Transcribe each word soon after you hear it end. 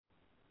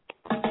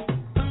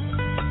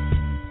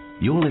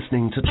You're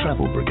listening to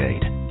Travel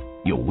Brigade,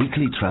 your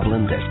weekly travel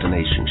and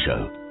destination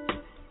show.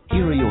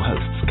 Here are your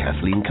hosts,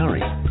 Kathleen Curry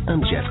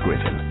and Jeff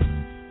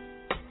Griffin.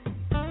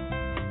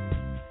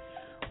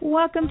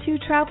 Welcome to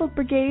Travel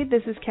Brigade.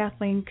 This is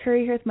Kathleen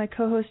Curry here with my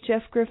co-host,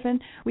 Jeff Griffin.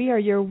 We are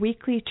your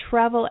weekly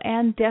travel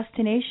and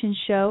destination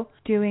show,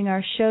 doing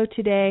our show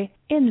today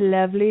in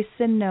lovely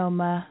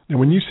Sonoma. And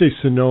when you say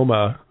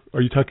Sonoma,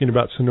 are you talking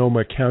about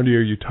Sonoma County?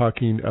 Are you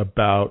talking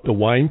about the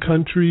wine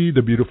country,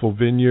 the beautiful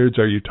vineyards?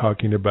 Are you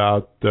talking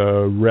about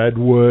the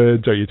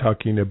redwoods? Are you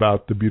talking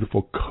about the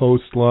beautiful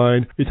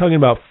coastline? Are you talking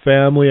about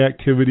family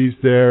activities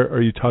there?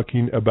 Are you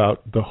talking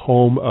about the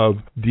home of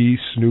the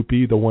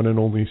Snoopy, the one and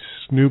only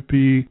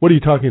Snoopy? What are you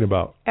talking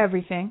about?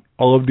 Everything.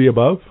 All of the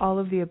above? All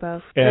of the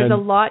above. And there's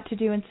a lot to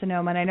do in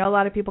Sonoma, and I know a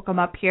lot of people come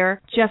up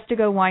here just to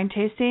go wine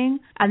tasting,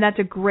 and that's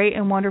a great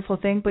and wonderful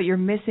thing, but you're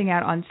missing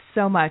out on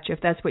so much if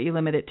that's what you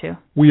limit it to.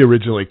 We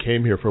originally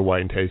came here for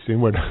wine tasting.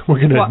 We're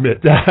going to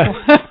admit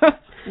that.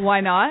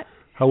 Why not?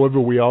 However,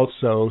 we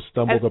also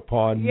stumbled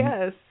upon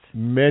yes.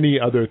 many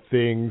other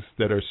things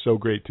that are so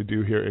great to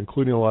do here,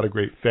 including a lot of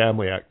great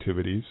family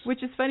activities.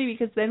 Which is funny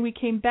because then we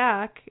came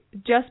back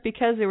just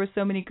because there were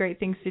so many great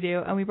things to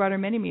do, and we brought our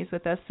mini-me's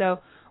with us. So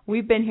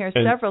we've been here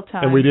several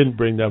times. And we didn't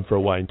bring them for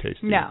a wine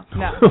tasting. No.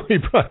 We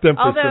brought them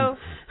for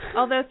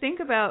Although think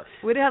about,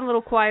 we'd had a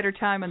little quieter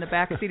time in the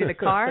back seat of the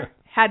car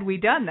had we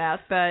done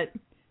that, but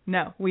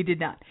no, we did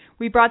not.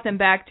 We brought them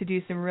back to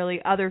do some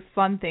really other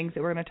fun things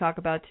that we're going to talk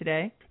about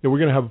today. Yeah, we're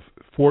going to have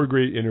 4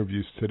 great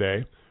interviews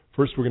today.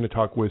 First, we're going to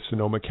talk with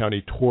Sonoma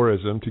County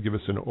Tourism to give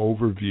us an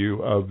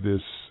overview of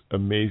this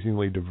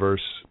amazingly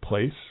diverse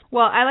place.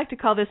 Well, I like to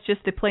call this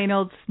just the plain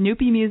old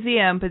Snoopy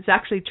Museum, but it's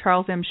actually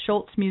Charles M.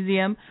 Schulz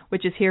Museum,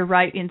 which is here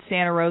right in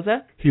Santa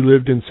Rosa. He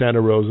lived in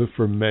Santa Rosa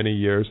for many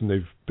years, and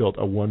they've built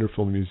a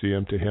wonderful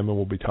museum to him, and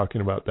we'll be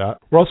talking about that.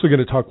 We're also going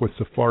to talk with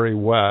Safari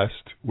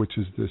West, which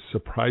is this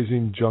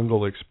surprising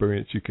jungle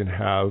experience you can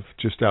have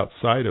just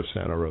outside of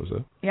Santa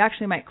Rosa. You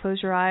actually might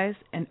close your eyes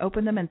and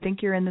open them and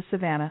think you're in the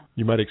savannah.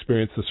 You might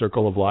experience the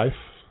circle of life.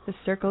 The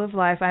circle of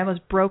life. I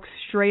almost broke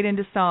straight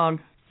into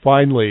song.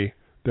 Finally,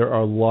 there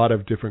are a lot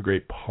of different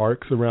great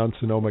parks around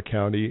Sonoma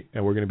County,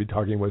 and we're going to be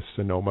talking with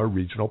Sonoma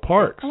Regional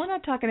Parks. And we're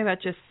not talking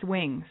about just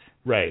swings.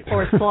 Right.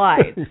 Or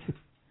slides.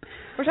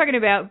 We're talking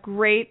about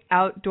great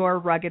outdoor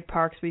rugged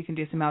parks where you can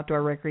do some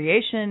outdoor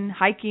recreation,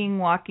 hiking,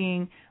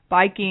 walking,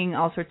 biking,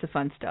 all sorts of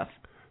fun stuff.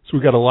 So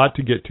we've got a lot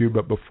to get to,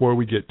 but before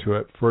we get to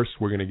it, first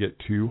we're going to get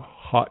to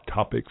hot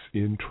topics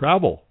in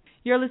travel.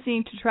 You're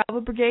listening to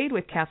Travel Brigade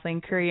with Kathleen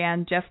Curry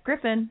and Jeff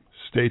Griffin.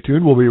 Stay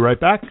tuned. We'll be right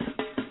back.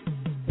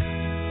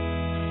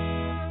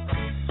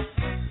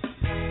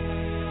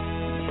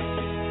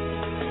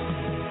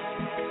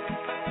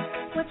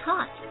 What's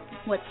hot?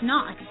 What's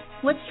not?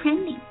 What's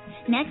trending?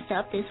 Next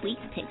up, this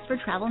week's picks for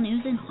travel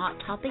news and hot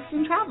topics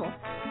in travel.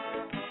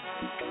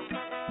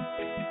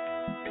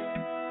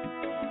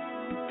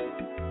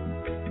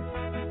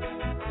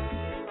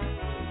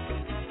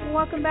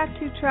 Welcome back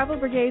to Travel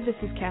Brigade. This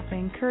is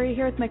Kathleen Curry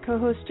here with my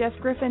co-host Jeff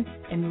Griffin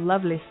in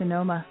lovely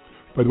Sonoma.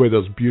 By the way,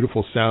 those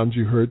beautiful sounds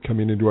you heard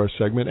coming into our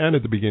segment and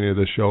at the beginning of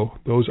the show,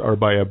 those are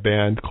by a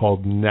band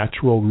called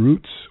Natural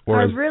Roots.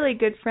 Our really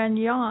good friend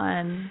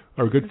Jan.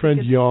 Our good friend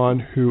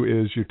Jan, who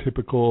is your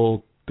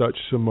typical Dutch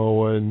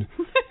Samoan,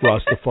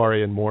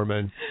 Rastafarian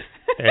Mormon.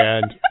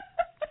 And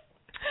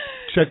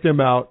check them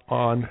out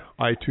on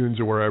iTunes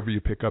or wherever you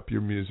pick up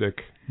your music.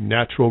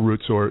 Natural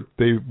Roots, or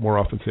they more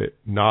often say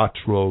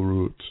Natural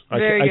Roots. I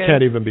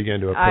can't even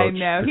begin to approach. I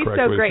know. He's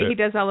so great. He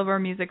does all of our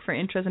music for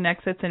intros and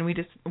exits, and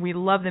we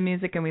love the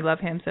music and we love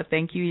him, so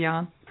thank you,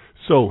 Jan.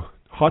 So,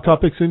 hot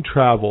topics in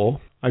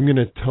travel. I'm going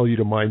to tell you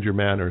to mind your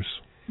manners.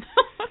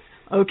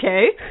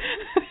 Okay.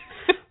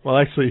 Well,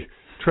 actually,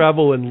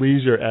 travel and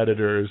leisure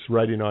editors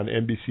writing on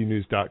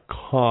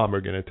NBCnews.com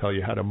are going to tell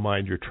you how to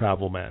mind your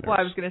travel manners. Well,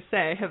 I was going to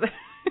say.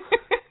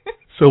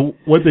 So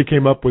what they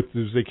came up with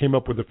is they came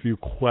up with a few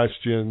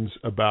questions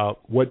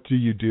about what do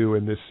you do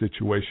in this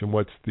situation?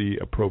 What's the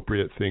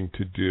appropriate thing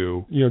to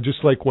do? You know,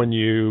 just like when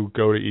you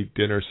go to eat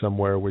dinner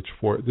somewhere,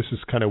 this is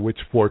kind of which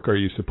fork are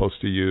you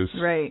supposed to use?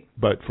 Right.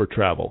 But for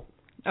travel.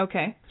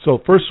 Okay. So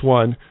first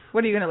one.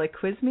 What are you going to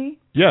quiz me?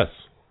 Yes.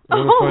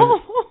 Okay.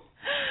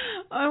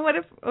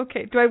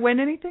 Do I win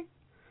anything?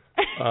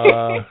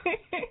 My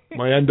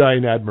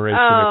undying admiration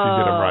if you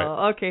get them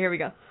right. Okay, here we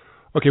go.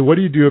 Okay, what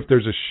do you do if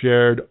there's a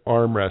shared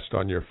armrest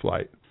on your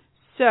flight?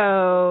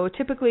 So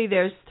typically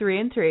there's 3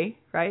 and 3,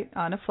 right,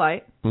 on a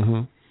flight.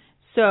 Mm-hmm.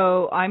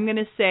 So I'm going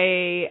to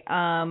say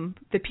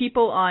the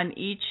people on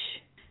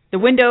the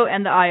window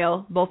and the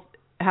aisle both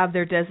have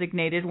their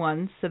designated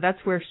ones. So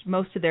that's where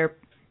most of their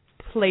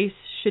place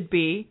should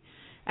be.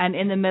 And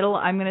in the middle,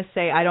 I'm going to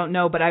say, I don't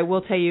know, but I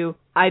will tell you,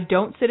 I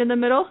don't sit in the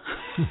middle.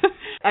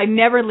 I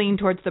never lean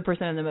towards the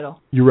person in the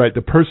middle. You're right.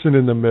 The person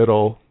in the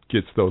middle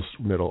gets those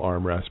middle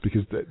armrests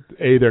because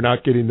A, they're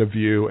not getting the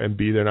view, and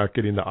B, they're not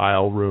getting the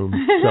aisle room.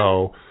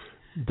 So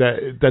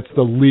that's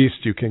the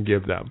least you can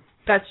give them.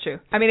 That's true.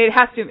 I mean, it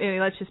has to.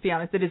 Let's just be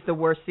honest. It is the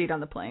worst seat on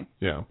the plane.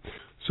 Yeah.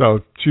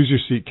 So choose your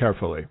seat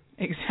carefully.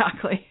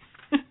 Exactly.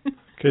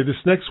 Okay, this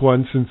next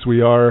one, since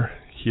we are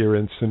here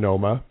in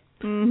Sonoma,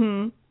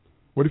 Mm-hmm.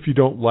 what if you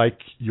don't like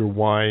your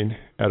wine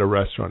at a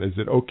restaurant? Is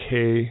it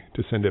okay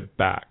to send it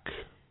back?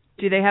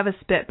 Do they have a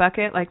spit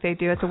bucket like they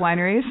do at the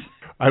wineries?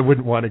 I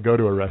wouldn't want to go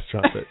to a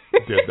restaurant that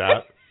did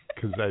that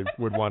because I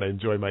would want to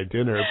enjoy my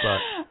dinner.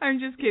 But I'm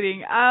just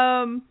kidding.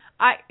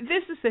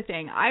 This is the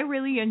thing. I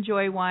really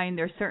enjoy wine.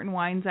 There's certain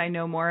wines I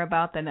know more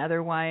about than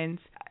other wines.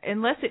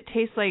 Unless it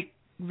tastes like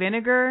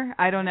vinegar,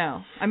 I don't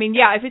know. I mean,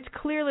 yeah, if it's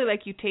clearly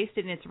like you taste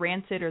it and it's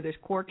rancid or there's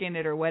cork in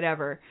it or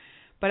whatever.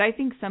 But I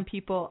think some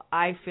people,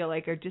 I feel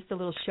like, are just a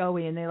little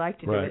showy and they like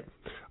to do it.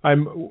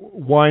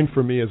 Wine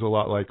for me is a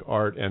lot like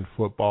art and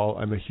football.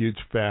 I'm a huge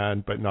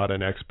fan, but not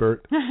an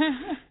expert.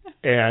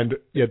 And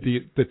yet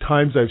the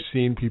times I've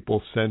seen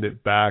people send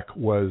it back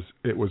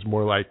it was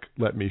more like,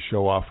 let me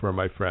show off for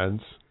my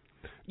friends.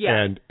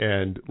 Yeah.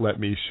 And let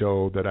me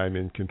show that I'm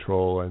in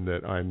control and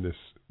that I'm this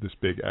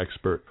big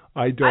expert.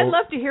 I'd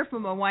love to hear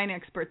from a wine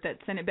expert that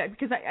sent it back,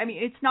 because I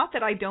mean, it's not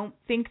that I don't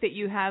think that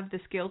you have the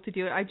skill to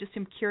do it. I just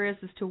am curious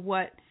as to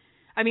what.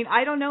 I mean,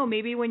 I don't know.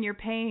 Maybe when you're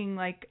paying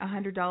like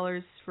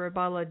 $100 for a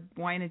bottle of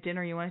wine at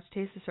dinner, you want it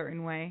to taste a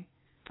certain way.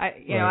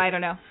 I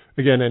don't know.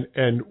 Again,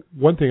 and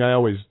one thing I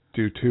always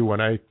do too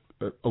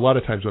a lot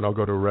of times when I'll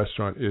go to a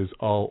restaurant is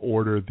I'll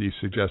order the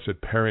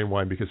suggested pairing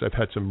wine, because I've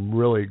had some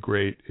really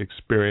great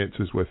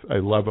experiences with. I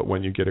love it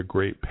when you get a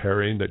great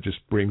pairing that just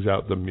brings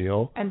out the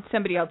meal. And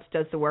somebody else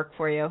does the work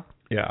for you.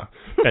 Yeah,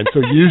 and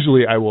so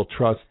usually I will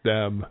trust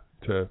them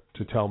to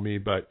tell me,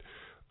 but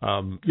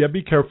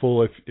be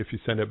careful if you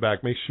send it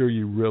back. Make sure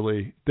you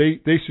really.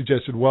 They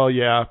suggested, well,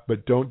 yeah,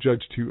 but don't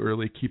judge too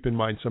early. Keep in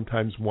mind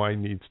sometimes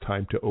wine needs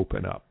time to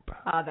open up.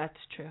 That's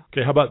true.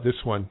 Okay, how about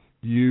this one?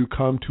 You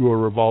come to a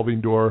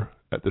revolving door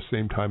at the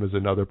same time as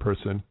another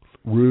person.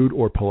 Rude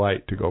or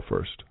polite to go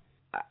first?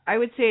 I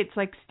would say it's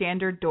like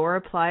standard door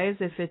applies.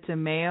 If it's a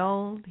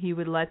male, he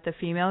would let the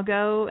female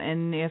go,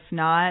 and if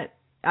not,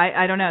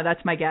 I don't know.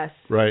 That's my guess.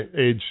 Right,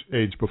 age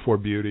before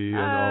beauty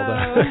and all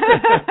that.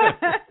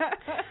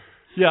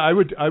 Yeah, I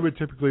would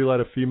typically let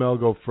a female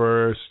go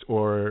first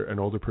or an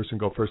older person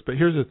go first. But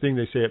here's the thing: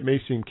 they say it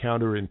may seem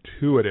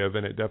counterintuitive,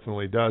 and it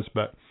definitely does,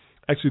 but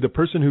actually, the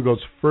person who goes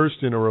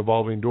first in a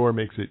revolving door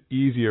makes it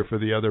easier for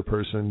the other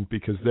person,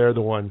 because they're the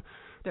one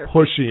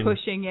pushing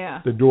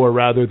the door,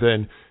 rather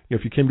than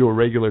if you came to a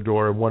regular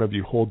door and one of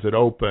you holds it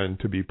open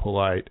to be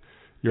polite,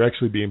 you're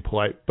actually being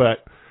polite.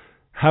 But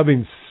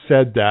having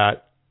said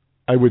that,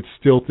 I would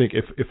still think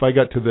if I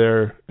got to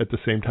there at the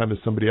same time as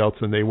somebody else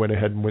and they went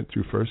ahead and went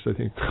through first, I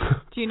think,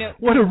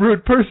 what a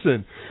rude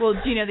person. Well,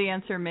 do you know the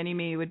answer?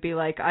 Mini-me would be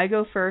like, I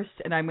go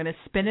first and I'm going to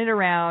spin it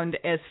around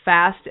as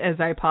fast as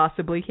I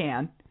possibly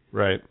can.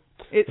 Right.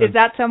 Is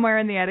that somewhere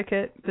in the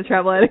etiquette, the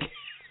travel etiquette?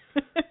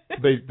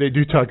 They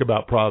do talk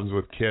about problems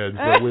with kids,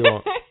 but we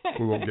won't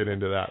get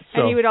into that. So,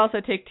 and you would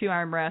also take 2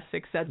 armrests,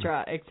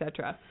 etc.,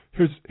 etc.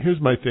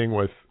 Here's my thing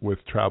with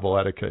travel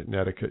etiquette and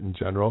etiquette in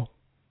general.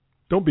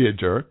 Don't be a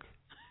jerk.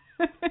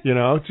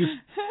 Just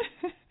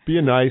be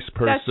a nice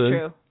person. That's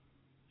true.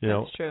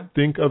 That's true.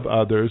 Think of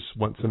others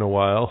once in a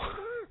while.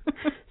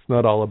 It's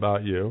not all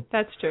about you.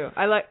 That's true.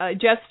 I like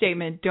Jeff's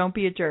statement, don't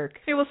be a jerk.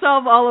 It will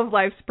solve all of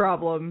life's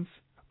problems.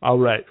 All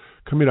right.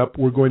 Coming up,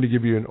 we're going to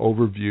give you an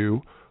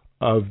overview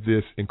of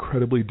this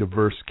incredibly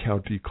diverse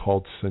county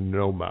called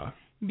Sonoma.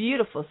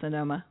 Beautiful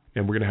Sonoma.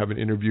 And we're going to have an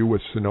interview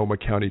with Sonoma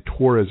County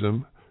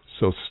Tourism.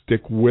 So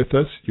stick with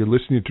us. You're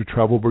listening to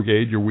Travel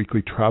Brigade, your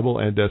weekly travel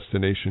and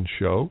destination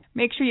show.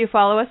 Make sure you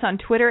follow us on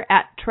Twitter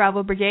at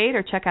Travel Brigade,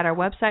 or check out our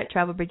website,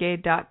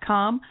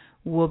 travelbrigade.com.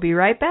 We'll be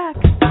right back.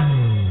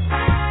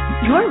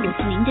 You're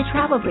listening to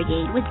Travel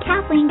Brigade with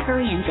Kathleen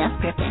Curry and Jeff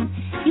Griffin.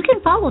 You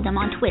can follow them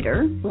on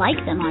Twitter,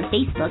 like them on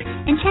Facebook,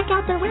 and check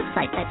out their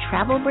website at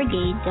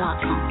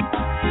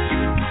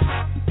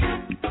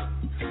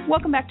travelbrigade.com.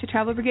 Welcome back to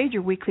Travel Brigade,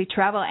 your weekly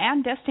travel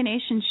and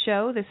destination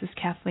show. This is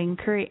Kathleen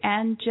Curry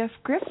and Jeff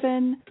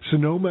Griffin.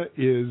 Sonoma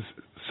is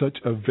such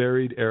a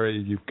varied area.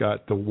 You've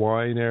got the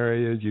wine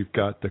area, you've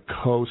got the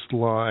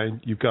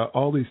coastline, you've got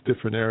all these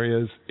different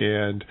areas,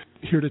 and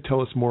here to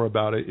tell us more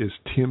about it is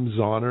Tim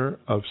Zahner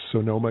of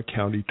Sonoma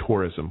County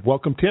Tourism.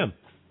 Welcome, Tim.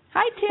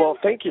 Hi, Tim. Well,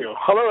 thank you.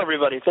 Hello,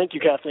 everybody. Thank you,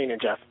 Kathleen and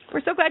Jeff.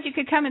 We're so glad you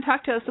could come and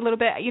talk to us a little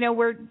bit.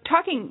 We're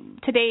talking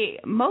today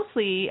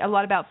mostly a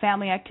lot about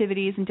family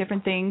activities and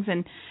different things,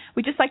 and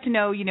we'd just like to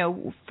know,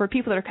 for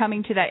people that are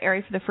coming to that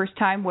area for the first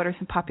time, what are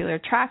some popular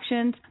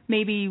attractions,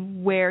 maybe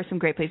where some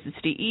great places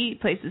to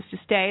eat, places to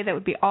stay. That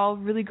would be all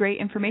really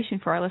great information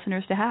for our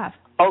listeners to have.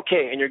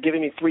 Okay, and you're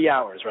giving me 3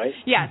 hours, right?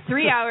 Yeah,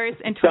 3 hours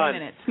and 20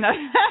 minutes. No.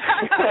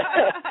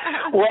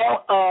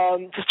 Well,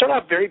 to start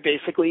off very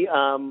basically,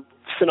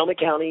 Sonoma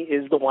County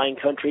is the wine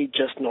country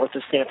just north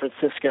of San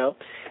Francisco.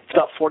 It's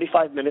about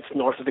 45 minutes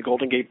north of the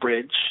Golden Gate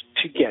Bridge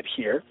to get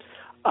here.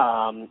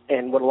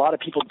 And what a lot of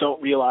people don't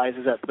realize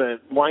is that the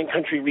wine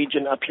country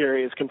region up here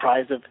is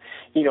comprised of,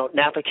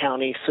 Napa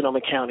County,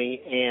 Sonoma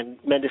County, and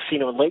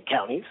Mendocino and Lake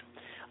counties.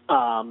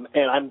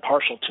 And I'm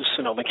partial to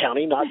Sonoma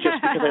County, not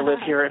just because I live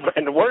here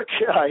and work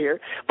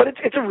here, but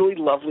it's a really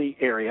lovely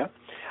area.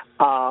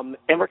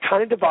 And we're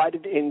kind of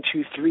divided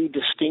into three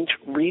distinct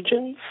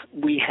regions.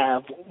 We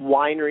have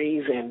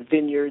wineries and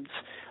vineyards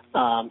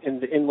in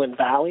the inland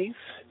valleys,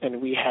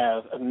 and we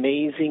have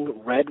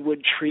amazing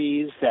redwood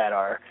trees that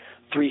are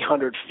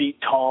 300 feet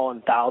tall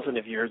and 1,000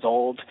 of years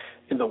old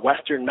in the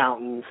western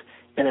mountains.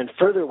 And then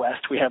further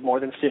west, we have more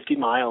than 50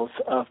 miles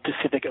of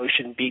Pacific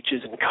Ocean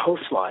beaches and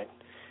coastline.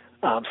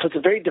 So it's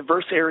a very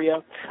diverse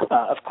area.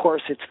 Of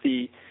course, it's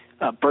the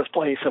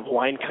birthplace of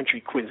wine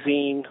country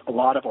cuisine, a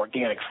lot of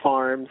organic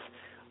farms,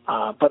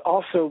 but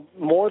also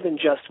more than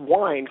just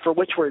wine, for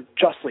which we're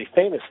justly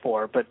famous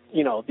for, but,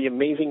 the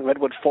amazing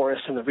redwood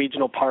forests and the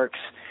regional parks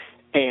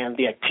and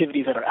the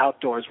activities that are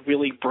outdoors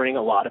really bring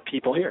a lot of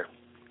people here.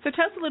 So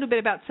tell us a little bit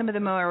about some of the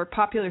more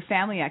popular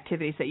family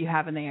activities that you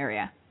have in the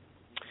area.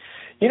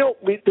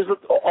 There's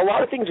a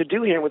lot of things to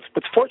do here. What's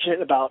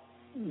fortunate about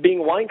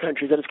being wine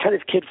country is that it's kind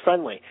of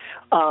kid-friendly.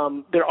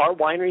 There are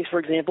wineries, for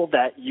example,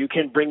 that you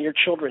can bring your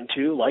children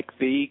to, like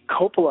the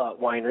Coppola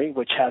Winery,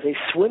 which has a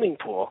swimming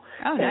pool.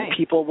 Oh, nice. And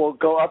people will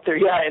go up there,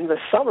 in the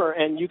summer,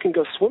 and you can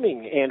go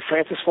swimming. And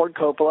Francis Ford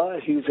Coppola,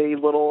 who's a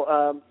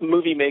little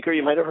movie maker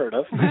you might have heard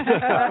of. Just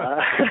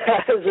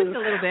a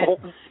little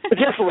bit.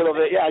 Just a little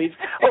bit, yeah. He's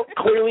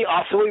clearly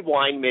also a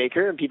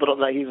winemaker, and people don't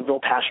know he's a real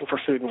passion for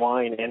food and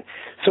wine. And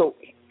so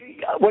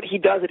what he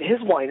does at his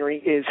winery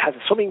is has a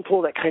swimming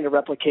pool that kind of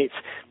replicates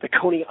the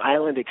Coney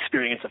Island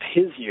experience of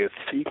his youth.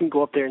 So you can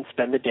go up there and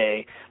spend the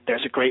day.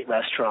 There's a great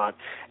restaurant,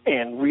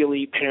 and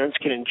really parents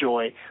can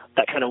enjoy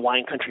that kind of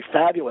wine country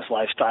fabulous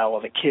lifestyle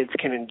while the kids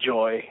can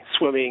enjoy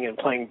swimming and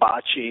playing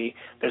bocce.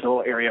 There's a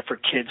little area for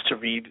kids to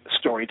read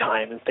story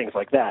time and things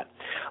like that.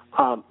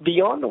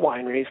 Beyond the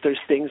wineries, there's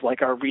things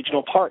like our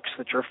regional parks,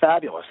 which are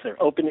fabulous.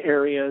 They're open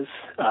areas.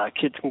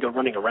 Kids can go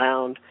running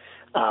around.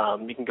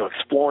 You can go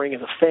exploring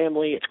as a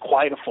family. It's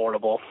quite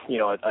affordable.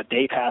 A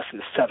day pass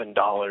is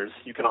 $7.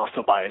 You can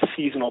also buy a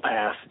seasonal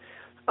pass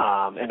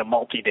and a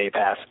multi-day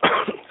pass.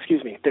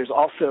 Excuse me. There's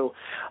also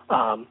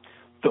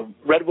the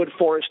Redwood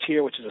Forest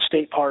here, which is a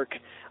state park,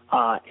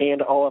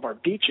 and all of our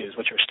beaches,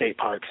 which are state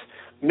parks,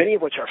 many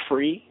of which are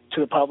free to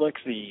the public.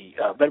 The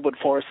Redwood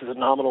Forest is a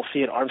nominal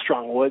fee at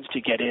Armstrong Woods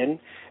to get in,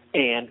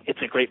 and it's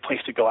a great place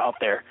to go out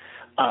there.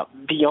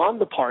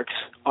 Beyond the parks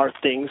are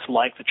things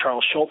like the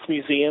Charles Schulz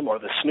Museum, or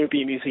the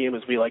Snoopy Museum,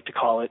 as we like to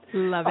call it.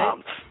 Love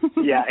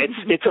it. Yeah,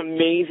 it's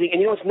amazing.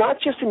 And, it's not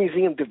just a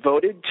museum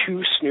devoted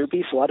to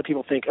Snoopy. So a lot of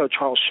people think,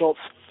 Charles Schulz,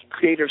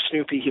 creator of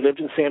Snoopy, he lived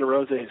in Santa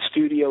Rosa, his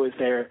studio is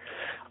there.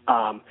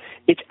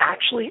 It's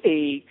actually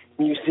a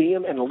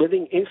museum and a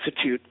living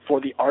institute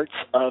for the arts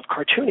of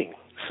cartooning.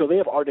 So they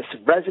have artists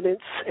in residence,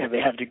 and they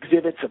have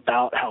exhibits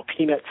about how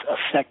Peanuts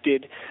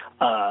affected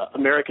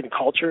American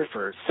culture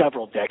for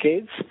several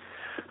decades.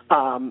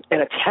 And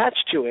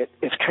attached to it,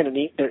 it's kind of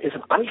neat, there is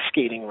an ice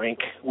skating rink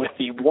with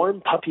the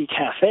Warm Puppy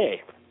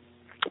Cafe.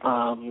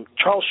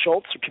 Charles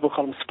Schulz, or people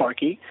call him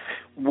Sparky,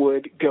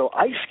 would go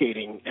ice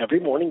skating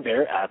every morning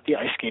there at the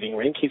ice skating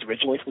rink. He's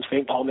originally from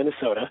St. Paul,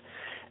 Minnesota.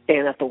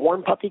 And at the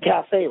Warm Puppy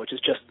Cafe, which is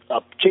just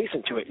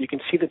adjacent to it, you can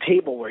see the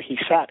table where he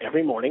sat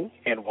every morning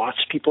and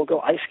watched people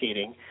go ice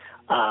skating.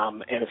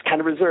 And it's kind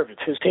of reserved.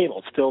 It's his table.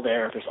 It's still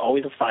there. There's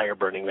always a fire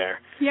burning there.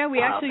 Yeah,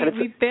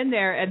 we've been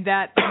there, and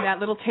that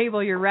little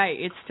table, you're right,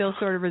 it's still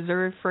sort of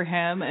reserved for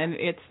him, and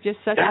it's just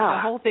such a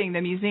whole thing,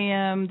 the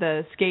museum,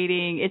 the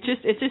skating.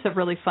 It's just a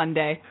really fun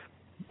day.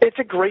 It's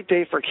a great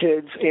day for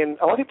kids, and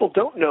a lot of people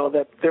don't know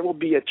that there will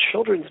be a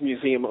children's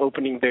museum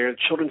opening there. The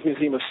Children's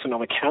Museum of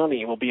Sonoma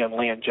County will be on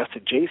land just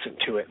adjacent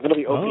to it. It'll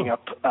be opening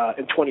up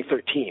in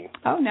 2013.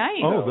 Oh,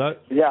 nice.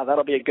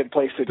 That'll be a good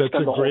place to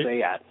spend the whole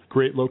day at.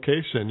 Great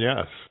location,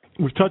 yes.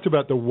 We've talked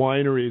about the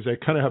wineries.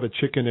 I kind of have a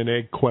chicken and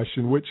egg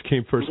question. Which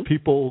came first? Mm-hmm.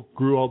 People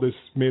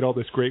made all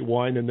this great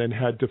wine and then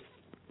had to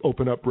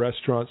open up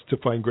restaurants to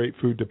find great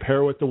food to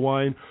pair with the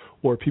wine,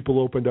 or people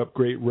opened up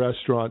great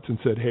restaurants and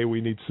said, hey, we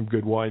need some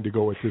good wine to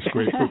go with this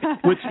great food.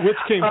 Which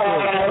came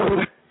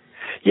first?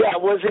 Yeah,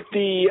 was it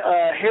the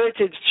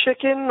heritage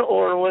chicken,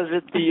 or was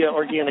it the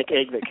organic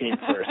egg that came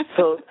first?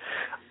 So,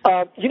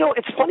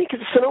 it's funny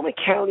because Sonoma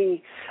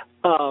County,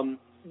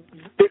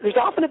 there's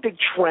often a big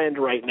trend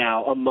right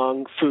now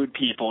among food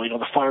people,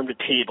 the farm to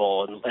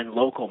table and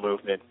local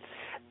movement.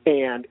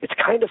 And it's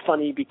kind of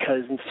funny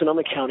because in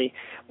Sonoma County,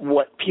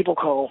 what people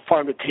call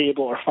farm to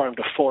table or farm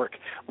to fork,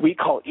 we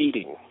call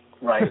eating,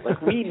 right?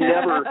 Like, we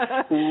never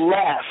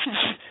left.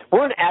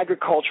 We're an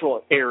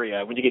agricultural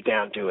area when you get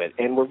down to it,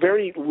 and we're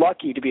very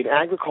lucky to be an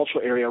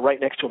agricultural area right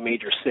next to a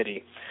major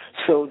city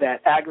so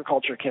that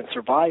agriculture can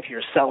survive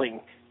here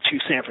selling to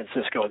San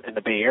Francisco and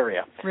the Bay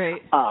Area.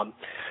 Right.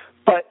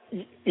 But,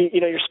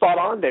 you're spot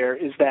on there,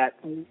 is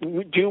that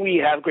do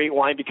we have great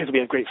wine because we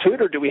have great food,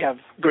 or do we have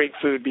great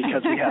food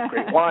because we have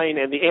great wine?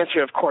 And the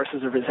answer, of course,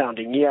 is a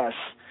resounding yes.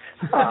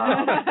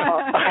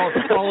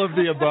 All of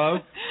the above?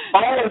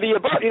 All of the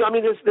above.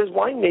 There's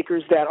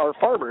winemakers that are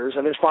farmers,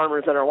 and there's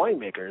farmers that are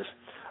winemakers.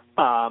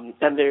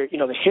 And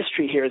the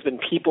history here has been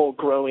people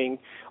growing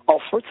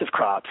all sorts of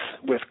crops,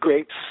 with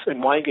grapes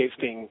and wine grapes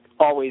being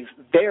always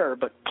there,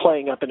 but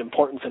playing up in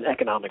importance and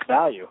economic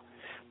value.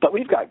 But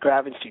we've got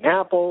Gravenstein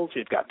apples,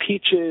 we've got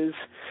peaches.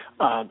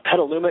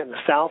 Petaluma in the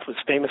south was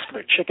famous for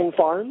their chicken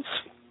farms,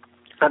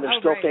 and they're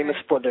still famous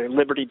for their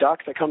Liberty duck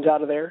that comes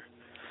out of there.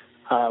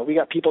 We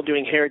got people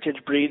doing heritage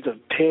breeds of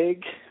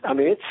pig. I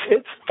mean,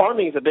 it's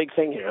farming is a big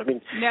thing here. I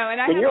mean, no, and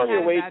I haven't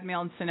had a bad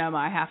meal in Sonoma,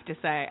 I have to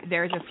say.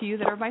 There's a few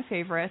that are my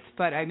favorites,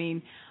 but I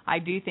mean, I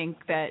do think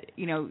that,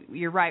 you know,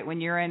 you're right.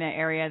 When you're in an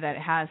area that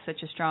has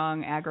such a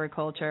strong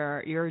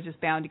agriculture, you're just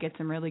bound to get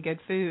some really good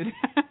food.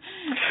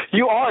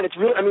 You are, and it's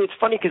really, I mean, it's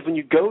funny because when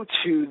you go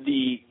to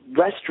the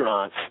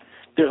restaurants,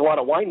 there's a lot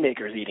of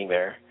winemakers eating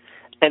there.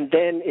 And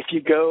then if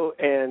you go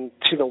and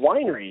to the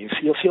wineries,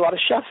 you'll see a lot of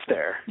chefs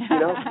there. You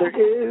know, so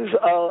there is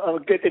a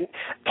good, and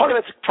part of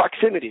it's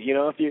proximity. You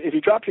know, if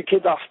you drop your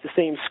kids off at the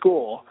same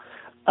school,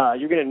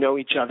 you're going to know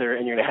each other,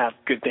 and you're going to have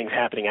good things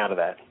happening out of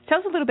that. Tell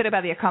us a little bit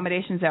about the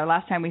accommodations there.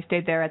 Last time we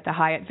stayed there at the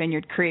Hyatt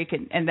Vineyard Creek,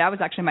 and that was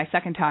actually my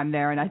second time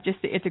there. And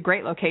it's a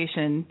great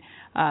location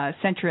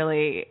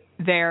centrally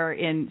there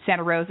in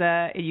Santa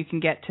Rosa. You can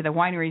get to the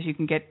wineries. You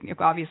can get,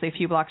 obviously, a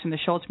few blocks from the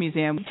Schultz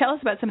Museum. Tell us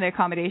about some of the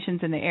accommodations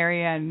in the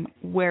area and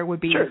where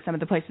would be some of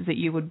the places that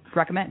you would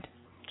recommend.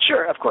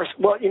 Sure, of course.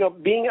 Well, you know,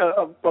 being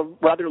a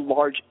rather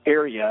large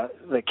area,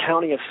 the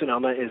county of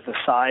Sonoma is the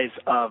size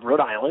of Rhode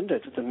Island.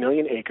 It's 1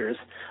 million acres.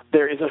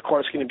 There is, of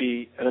course, going to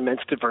be an immense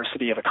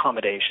diversity of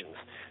accommodations.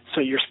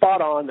 So you're spot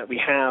on that we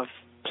have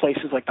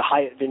places like the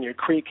Hyatt Vineyard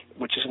Creek,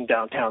 which is in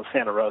downtown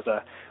Santa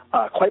Rosa,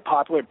 quite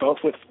popular both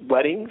with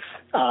weddings,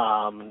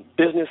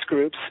 business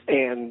groups,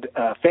 and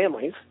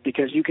families,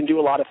 because you can do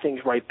a lot of things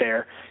right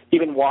there,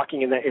 even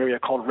walking in that area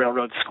called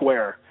Railroad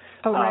Square.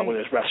 Where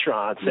there's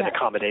restaurants and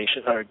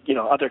accommodations, or, you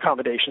know, other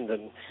accommodations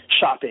and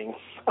shopping.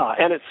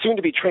 And it's soon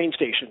to be train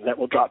station that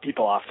will drop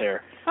people off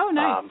there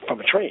from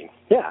a train.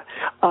 Yeah.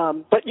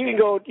 But you can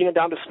go, you know,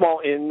 down to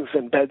small inns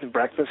and beds and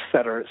breakfasts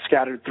that are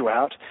scattered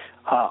throughout.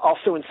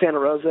 Also in Santa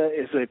Rosa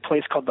is a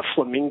place called the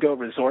Flamingo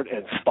Resort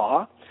and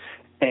Spa.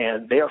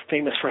 And they are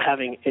famous for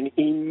having an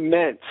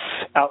immense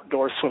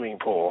outdoor swimming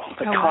pool,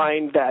 the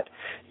kind that,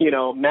 you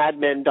know, Mad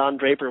Men Don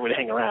Draper would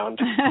hang around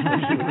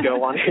when he would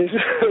go on his,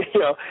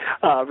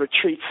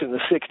 retreats in the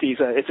 60s.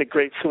 It's a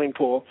great swimming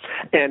pool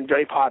and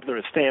very popular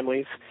with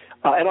families,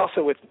 and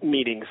also with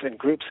meetings and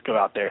groups go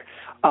out there.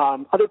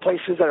 Other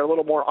places that are a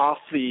little more off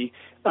the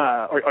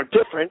or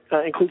different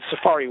include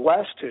Safari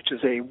West, which is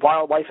a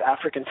wildlife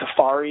African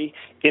safari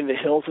in the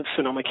hills of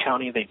Sonoma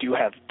County. They do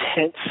have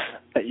tents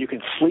that you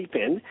can sleep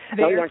in.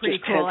 They're pretty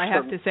cool, I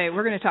have to say.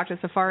 We're going to talk to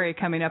Safari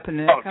coming up in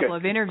a couple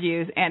of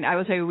interviews, and I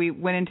will tell you, we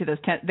went into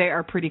those tents. They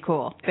are pretty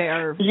cool. They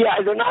are.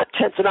 Yeah, they're not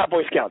tents. They're not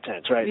Boy Scout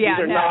tents, right? Yeah,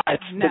 These are not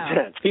the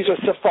tents. These are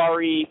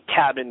safari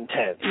cabin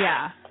tents.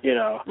 Yeah. You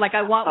know, like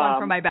I want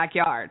one for my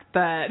backyard, but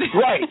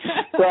right.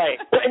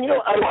 And you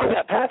know, along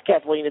that path,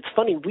 Kathleen, it's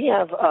funny. We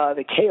have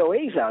the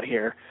KOAs out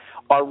here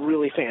are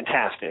really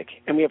fantastic,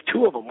 and we have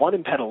two of them. One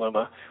in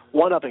Petaluma,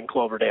 one up in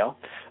Cloverdale.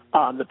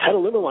 The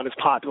Petaluma one is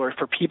popular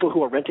for people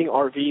who are renting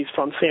RVs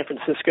from San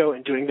Francisco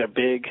and doing their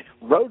big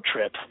road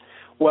trips.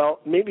 Well,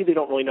 maybe they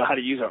don't really know how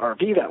to use an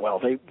RV that well.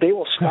 They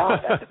will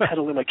stop at the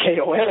Petaluma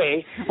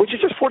KOA, which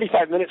is just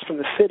 45 minutes from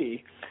the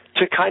city,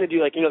 to kind of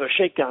do, like, you know, their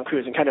shakedown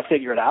cruise and kind of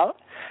figure it out.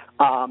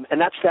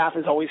 And that staff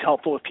is always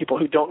helpful with people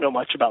who don't know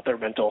much about their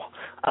rental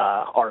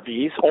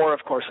RVs, or, of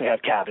course, they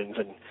have cabins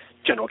and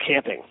general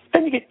camping.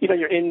 And you get, you know,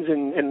 your inns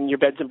and your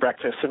beds and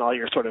breakfasts and all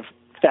your sort of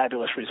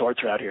fabulous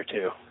resorts are out here,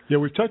 too. Yeah,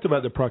 we've talked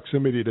about the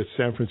proximity to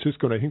San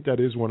Francisco, and I think that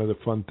is one of the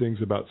fun things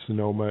about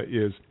Sonoma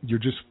is you're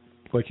just,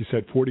 like you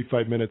said,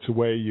 45 minutes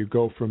away. You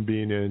go from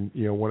being in,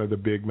 you know, one of the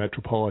big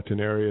metropolitan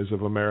areas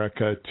of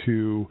America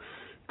to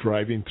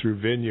driving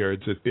through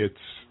vineyards. It's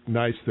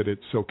nice that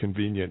it's so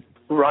convenient.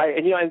 Right,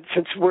 and you know, and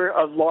since we're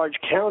a large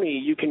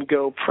county, you can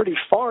go pretty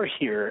far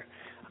here,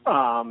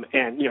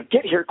 and you know,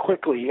 get here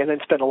quickly, and then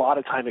spend a lot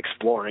of time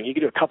exploring. You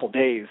can do a couple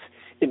days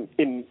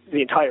in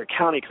the entire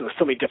county because there's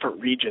so many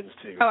different regions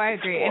to I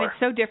agree, explore. And it's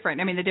so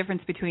different. I mean, the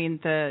difference between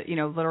the, you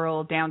know,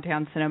 literal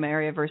downtown Sonoma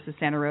area versus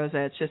Santa Rosa,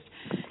 it's just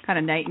kind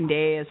of night and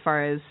day as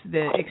far as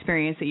the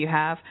experience that you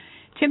have.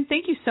 Tim,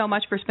 thank you so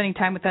much for spending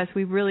time with us.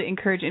 We really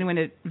encourage anyone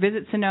to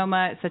visit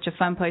Sonoma. It's such a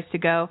fun place to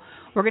go.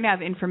 We're going to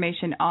have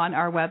information on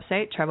our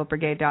website,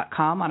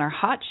 travelbrigade.com, on our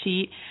hot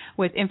sheet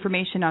with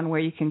information on where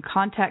you can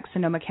contact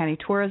Sonoma County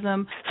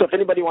Tourism. So if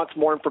anybody wants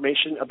more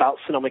information about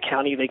Sonoma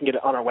County, they can get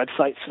it on our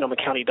website,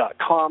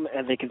 sonomacounty.com,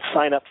 and they can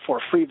sign up for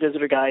a free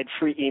visitor guide,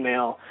 free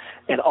email,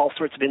 and all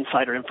sorts of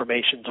insider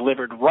information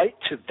delivered right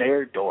to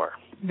their door.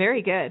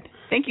 Very good.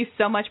 Thank you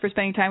so much for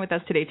spending time with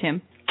us today,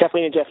 Tim.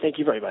 Kathleen and Jeff, thank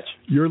you very much.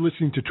 You're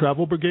listening to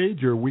Travel Brigade,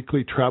 your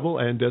weekly travel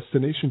and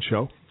destination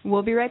show.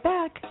 We'll be right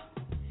back.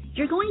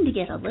 You're going to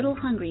get a little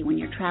hungry when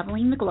you're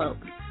traveling the globe.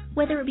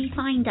 Whether it be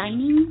fine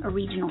dining, a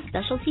regional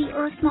specialty,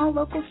 or a small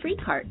local street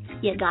cart,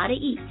 you gotta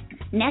eat.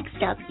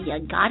 Next up, you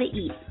gotta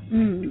eat.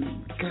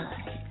 Good.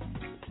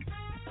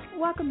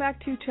 Welcome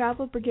back to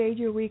Travel Brigade,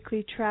 your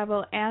weekly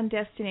travel and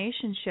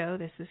destination show.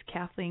 This is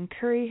Kathleen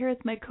Curry here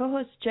with my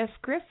co-host Jeff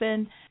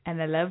Griffin,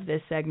 and I love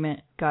this segment,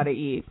 Gotta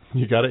Eat.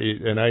 You gotta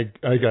eat, and I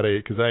gotta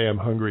eat because I am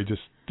hungry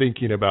just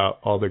thinking about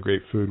all the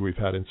great food we've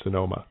had in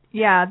Sonoma.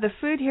 Yeah, the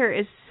food here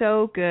is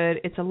so good.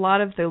 It's a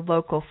lot of the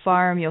local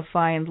farm. You'll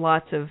find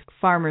lots of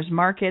farmers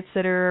markets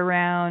that are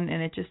around,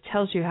 and it just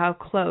tells you how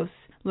close,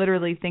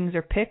 literally, things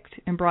are picked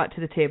and brought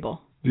to the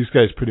table. These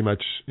guys pretty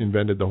much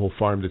invented the whole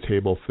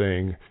farm-to-table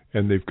thing,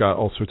 and they've got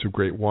all sorts of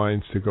great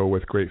wines to go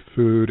with great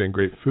food, and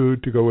great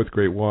food to go with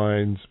great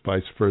wines,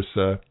 vice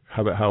versa.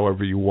 Have it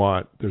however you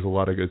want. There's a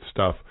lot of good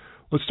stuff.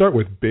 Let's start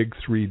with Big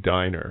 3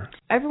 Diner.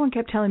 Everyone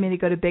kept telling me to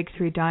go to Big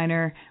 3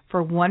 Diner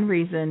for one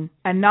reason,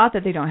 and not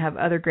that they don't have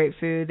other great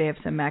food. They have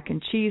some mac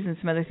and cheese and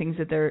some other things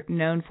that they're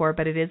known for,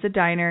 but it is a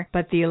diner.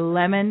 But the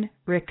lemon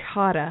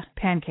ricotta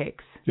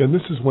pancakes. Yeah, and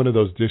this is one of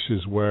those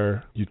dishes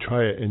where you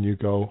try it and you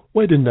go,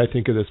 why didn't I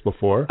think of this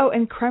before? Oh,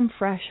 and creme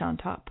fraiche on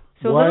top.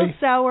 So why a little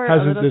sour,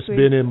 hasn't a little this sweet.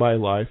 been in my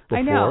life before?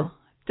 I know.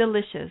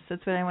 Delicious.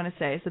 That's what I want to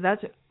say. So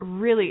that's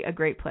really a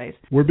great place.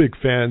 We're big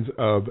fans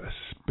of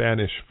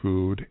Spanish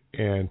food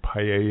and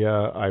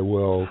paella. I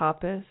will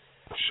Tapas.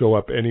 show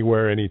up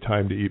anywhere,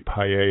 anytime to eat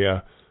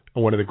paella.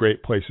 And one of the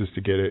great places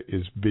to get it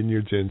is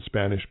Vineyards Inn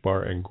Spanish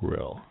Bar and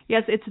Grill.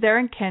 Yes, it's there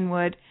in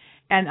Kenwood.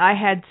 And I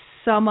had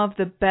some of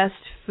the best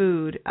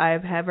food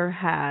I've ever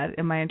had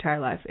in my entire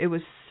life. It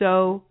was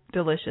so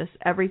delicious.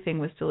 Everything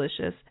was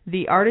delicious.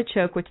 The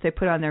artichoke, which they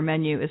put on their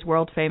menu, is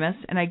world famous,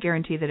 and I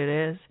guarantee that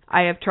it is.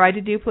 I have tried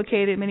to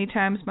duplicate it many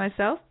times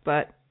myself,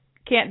 but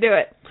can't do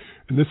it.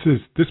 And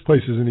this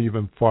place isn't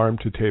even farm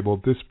to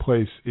table. This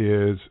place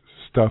is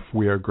stuff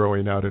we are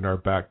growing out in our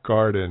back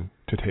garden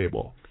to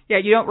table. Yeah,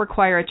 you don't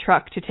require a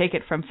truck to take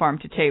it from farm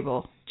to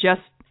table.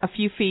 Just a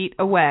few feet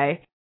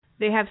away.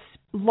 They have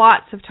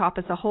lots of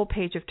tapas, a whole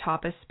page of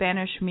tapas,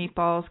 Spanish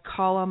meatballs,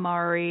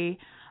 calamari,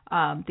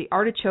 the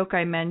artichoke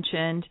I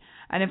mentioned,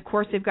 and of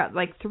course they've got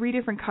like 3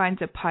 different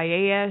kinds of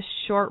paella,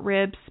 short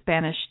ribs,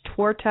 Spanish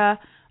torta.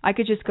 I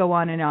could just go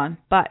on,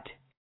 but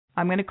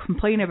I'm going to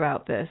complain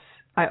about this.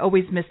 I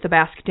always miss the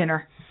Basque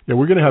dinner. Yeah,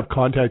 we're going to have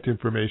contact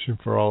information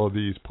for all of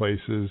these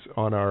places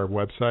on our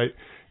website.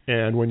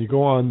 And when you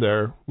go on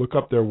there, look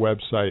up their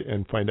website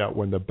and find out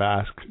when the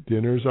Basque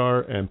dinners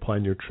are and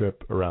plan your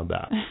trip around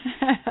that.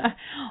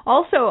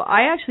 Also,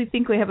 I actually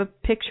think we have a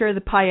picture of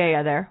the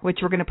paella there, which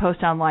we're going to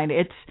post online.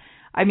 It's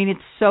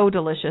so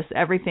delicious.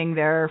 Everything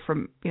there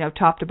from,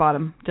 top to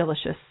bottom,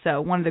 delicious.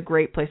 So one of the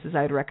great places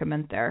I'd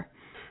recommend there.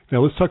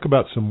 Now let's talk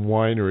about some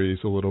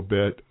wineries a little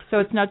bit. So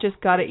it's not just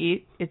gotta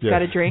eat, it's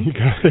gotta drink.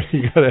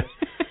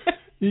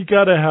 You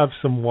gotta have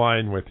some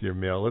wine with your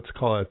meal. Let's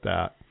call it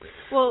that.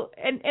 Well,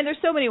 and there's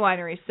so many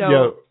wineries. So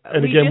yeah,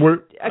 and again,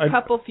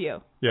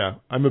 few. Yeah,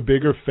 I'm a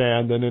bigger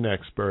fan than an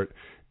expert.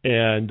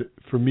 And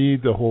for me,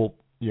 the whole,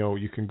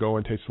 you can go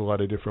and taste a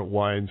lot of different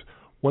wines.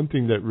 One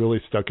thing that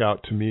really stuck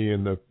out to me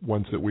in the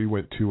ones that we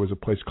went to was a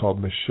place called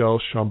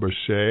Michel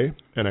Chamberchet,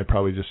 and I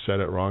probably just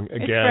said it wrong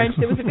again. It's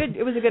French.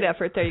 It was a good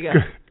effort. There you go.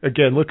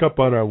 Again, look up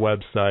on our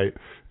website,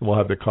 and we'll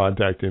have the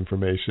contact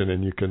information,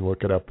 and you can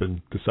look it up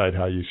and decide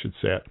how you should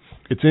say it.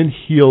 It's in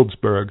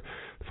Healdsburg.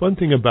 The fun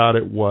thing about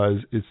it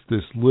was it's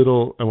this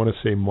little, I want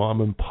to say,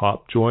 mom and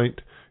pop joint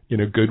in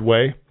a good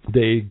way.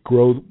 They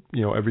grow,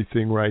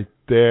 everything right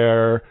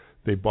there.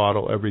 They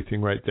bottle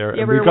everything right there.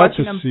 Yeah, and we were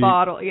watching them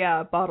bottle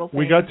things.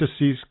 We got to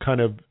see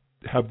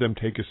have them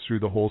take us through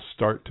the whole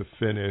start to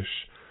finish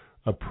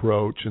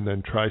approach and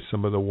then try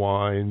some of the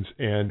wines.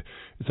 And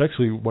it's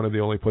actually one of the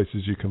only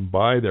places you can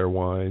buy their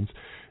wines.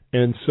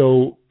 And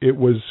so it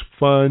was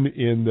fun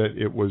in that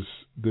it was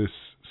this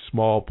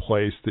small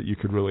place that you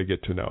could really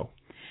get to know.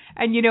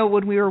 And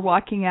when we were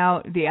walking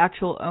out, the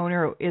actual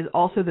owner is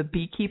also the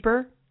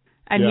beekeeper.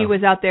 And yeah. He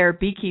was out there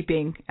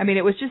beekeeping. I mean,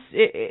 it was just,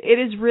 it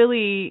is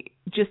really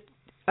just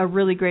a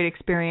really great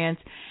experience.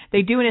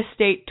 They do an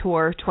estate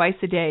tour twice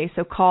a day,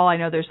 so call. I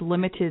know there's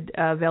limited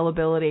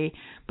availability,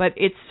 but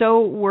it's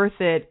so worth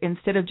it.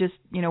 Instead of just,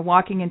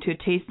 walking into a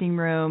tasting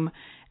room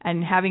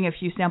and having a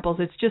few samples,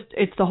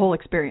 it's the whole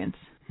experience.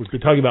 We've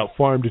been talking about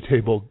farm to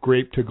table,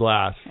 grape to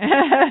glass.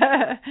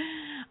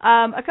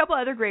 A couple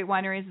other great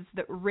wineries is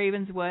the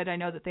Ravenswood. I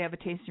know that they have a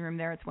tasting room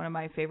there. It's one of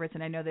my favorites,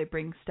 and I know they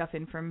bring stuff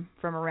in from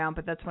around,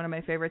 but that's one of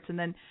my favorites. And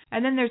then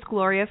there's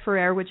Gloria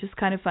Ferrer, which is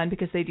kind of fun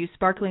because they do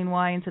sparkling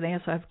wines, and they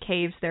also have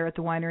caves there at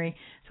the winery.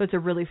 So it's a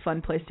really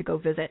fun place to go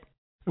visit.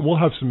 And we'll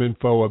have some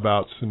info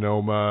about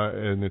Sonoma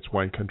and its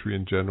wine country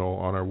in general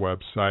on our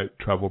website,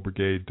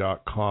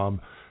 travelbrigade.com.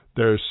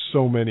 There's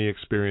so many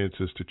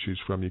experiences to choose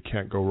from. You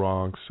can't go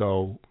wrong.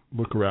 So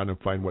look around and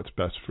find what's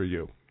best for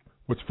you.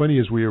 What's funny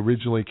is we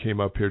originally came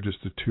up here, just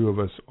the two of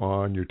us,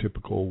 on your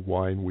typical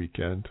wine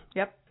weekend.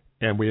 Yep.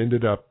 And we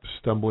ended up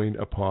stumbling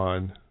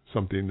upon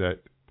something that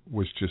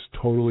was just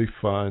totally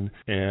fun,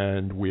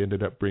 and we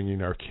ended up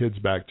bringing our kids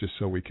back just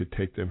so we could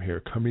take them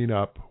here. Coming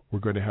up, we're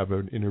going to have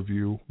an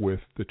interview with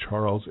the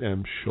Charles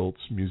M.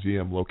 Schultz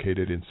Museum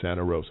located in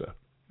Santa Rosa.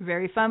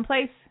 Very fun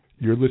place.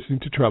 You're listening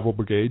to Travel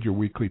Brigade, your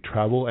weekly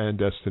travel and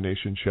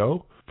destination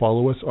show.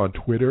 Follow us on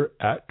Twitter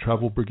at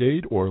Travel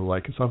Brigade or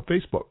like us on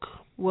Facebook.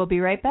 We'll be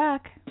right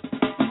back.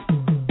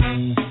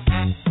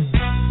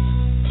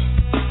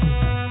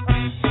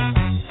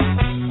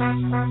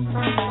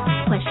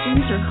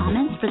 Questions or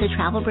comments for the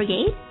Travel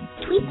Brigade?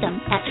 Tweet them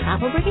at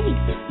Travel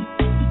Brigade.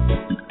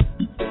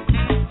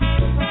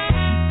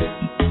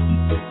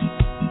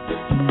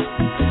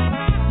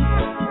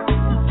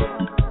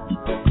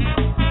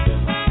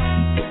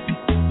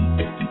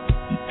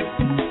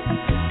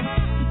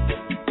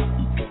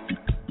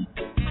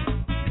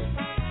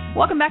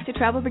 Welcome back to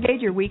Travel Brigade,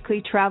 your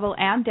weekly travel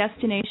and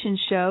destination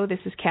show. This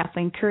is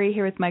Kathleen Curry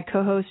here with my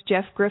co-host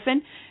Jeff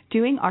Griffin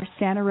doing our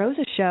Santa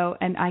Rosa show,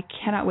 and I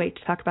cannot wait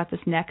to talk about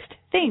this next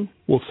thing.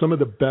 Well, some of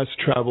the best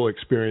travel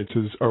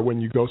experiences are when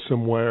you go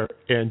somewhere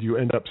and you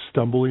end up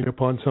stumbling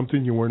upon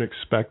something you weren't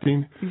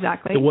expecting.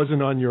 Exactly. It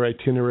wasn't on your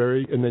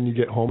itinerary, and then you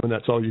get home and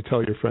that's all you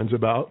tell your friends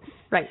about.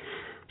 Right.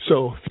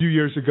 So a few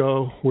years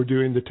ago, we're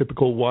doing the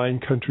typical wine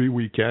country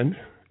weekend.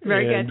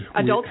 Very good.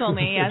 Adults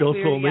only. Yes, adults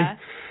only. Yeah.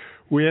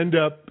 We end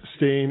up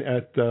staying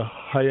at the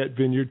Hyatt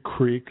Vineyard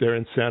Creek there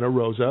in Santa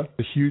Rosa,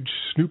 a huge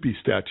Snoopy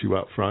statue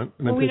out front.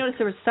 And we noticed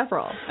there were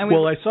several. And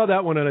I saw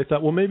that one and I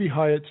thought, well, maybe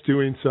Hyatt's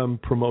doing some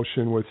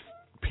promotion with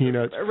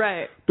Peanuts.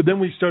 Right. But then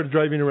we started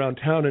driving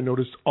around town and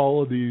noticed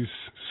all of these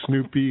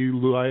Snoopy,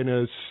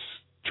 Linus,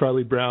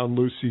 Charlie Brown,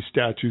 Lucy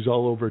statues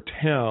all over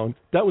town.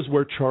 That was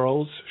where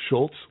Charles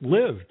Schulz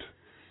lived.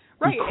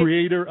 Right. The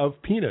creator of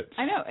Peanuts.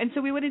 I know. And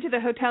so we went into the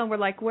hotel and we're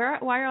like, why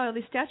are all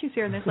these statues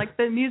here? And there's like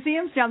the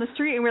museum's down the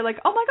street. And we're like,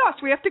 oh my gosh,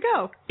 we have to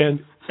go. And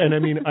I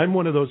mean, I'm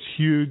one of those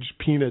huge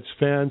Peanuts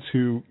fans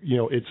who,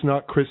 it's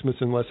not Christmas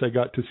unless I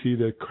got to see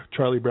the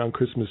Charlie Brown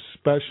Christmas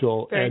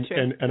special. Very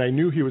true. And I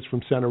knew he was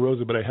from Santa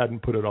Rosa, but I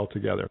hadn't put it all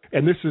together.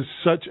 And this is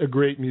such a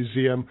great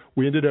museum.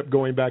 We ended up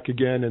going back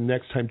again and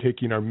next time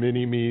taking our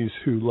mini-me's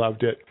who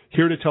loved it.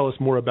 Here to tell us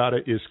more about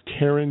it is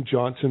Karen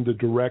Johnson, the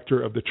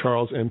director of the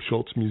Charles M.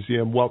 Schulz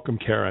Museum. Welcome,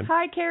 Karen.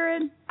 Hi,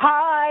 Karen.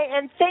 Hi,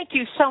 and thank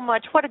you so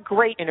much. What a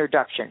great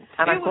introduction.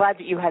 And I'm glad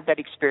that you had that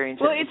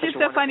experience. Well, it's just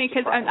so funny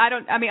because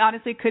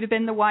honestly, it could have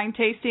been the wine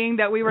tasting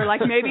that we were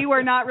like, maybe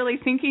we're not really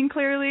thinking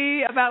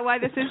clearly about why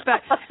this is, but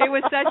it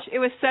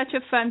was such a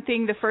fun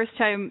thing the first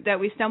time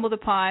that we stumbled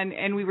upon,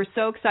 and we were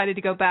so excited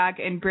to go back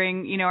and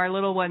bring, our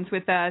little ones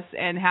with us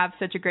and have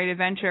such a great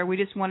adventure. We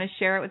just want to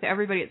share it with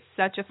everybody. It's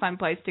such a fun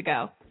place to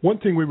go. One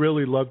thing we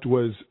really loved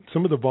was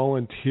some of the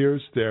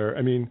volunteers there.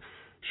 I mean,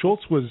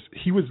 Schulz was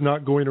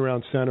not going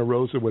around Santa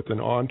Rosa with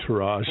an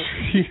entourage.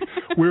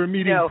 We were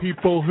meeting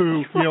people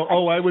who,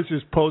 I was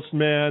his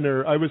postman,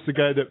 or I was the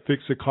guy that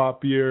fixed the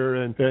copier,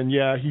 and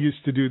he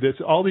used to do this.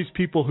 All these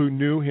people who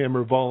knew him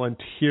are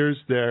volunteers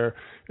there,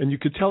 and you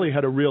could tell he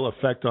had a real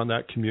effect on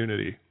that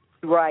community.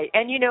 Right.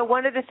 And,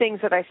 one of the things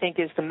that I think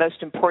is the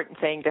most important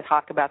thing to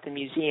talk about the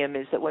museum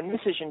is that when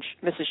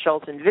Mrs.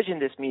 Schulz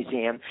envisioned this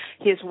museum,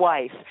 his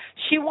wife,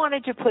 she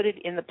wanted to put it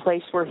in the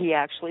place where he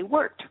actually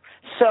worked.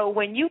 So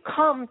when you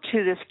come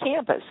to this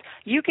campus,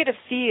 you get a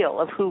feel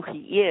of who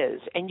he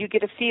is, and you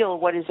get a feel of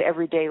what his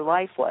everyday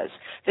life was,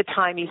 the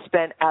time he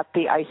spent at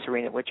the ice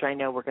arena, which I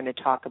know we're going to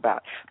talk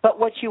about. But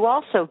what you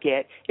also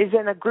get is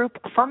then a group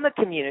from the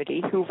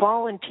community who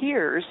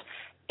volunteers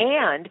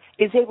and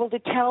is able to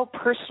tell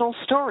personal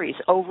stories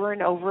over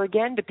and over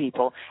again to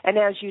people. And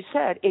as you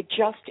said, it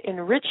just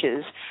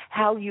enriches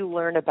how you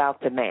learn about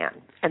the man.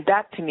 And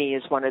that, to me,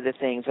 is one of the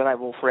things that I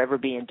will forever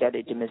be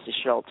indebted to Mrs.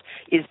 Schulz,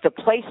 is the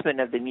placement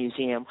of the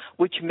museum,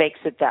 which makes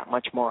it that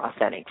much more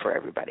authentic for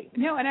everybody.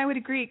 No, and I would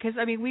agree, because,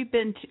 we've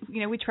been,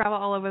 we travel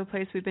all over the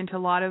place. We've been to a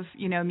lot of,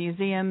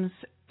 museums,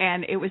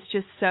 and it was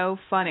just so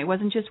fun. It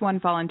wasn't just one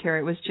volunteer.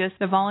 It was just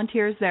the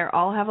volunteers there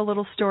all have a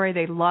little story.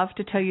 They love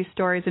to tell you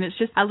stories, and it's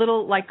just a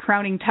little,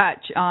 crowning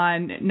touch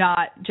on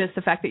not just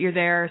the fact that you're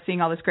there seeing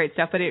all this great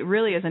stuff, but it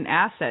really is an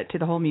asset to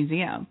the whole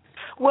museum.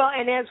 Well,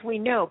 and as we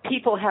know,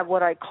 people have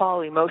what I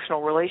call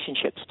emotional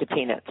relationships to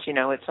Peanuts.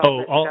 It's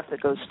all that stuff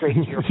that goes straight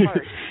to your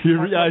heart.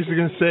 I was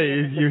going to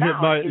say, you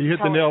hit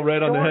the nail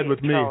right on the head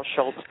with me. Charles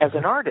Schulz as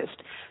an artist.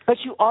 But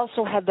you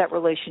also have that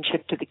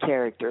relationship to the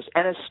characters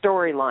and a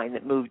storyline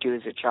that moved you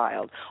as a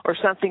child, or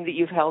something that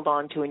you've held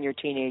on to in your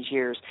teenage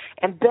years.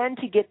 And then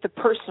to get the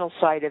personal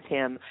side of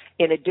him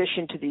in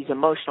addition to these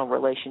emotional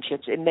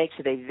relationships, it makes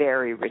it a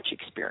very rich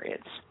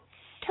experience.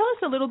 Tell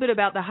us a little bit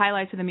about the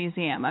highlights of the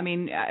museum.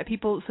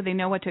 People, so they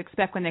know what to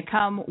expect when they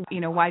come,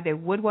 why they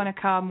would want to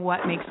come,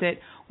 what makes it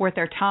worth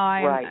their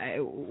time. Right.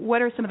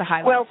 What are some of the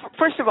highlights? Well,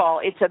 first of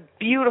all, it's a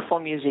beautiful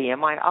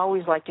museum. I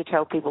always like to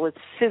tell people it's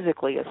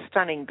physically a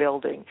stunning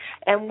building.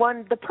 And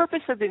the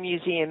purpose of the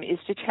museum is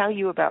to tell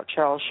you about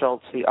Charles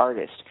Schulz, the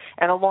artist.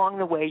 And along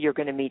the way, you're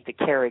going to meet the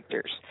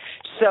characters.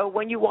 So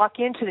when you walk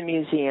into the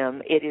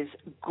museum, it is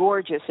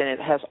gorgeous, and it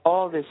has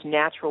all this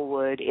natural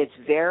wood. It's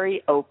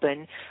very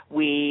open.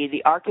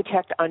 The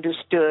architect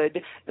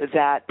understood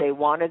that they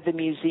wanted the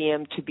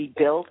museum to be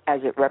built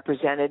as it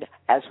represented,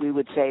 as we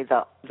would say,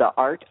 the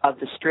art of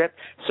the Strip.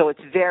 So it's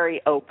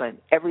very open.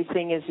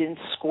 Everything is in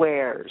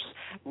squares,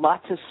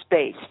 lots of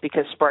space,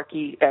 because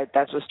Sparky,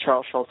 that was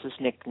Charles Schultz's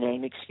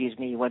nickname, excuse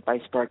me, he went by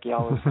Sparky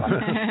all his life.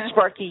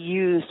 Sparky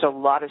used a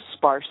lot of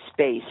sparse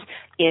space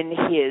in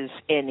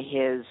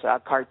his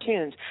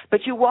cartoons.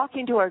 But you walk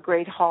into our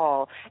great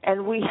hall,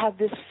 and we have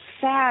this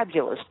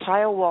fabulous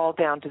tile wall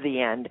down to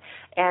the end,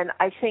 and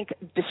I think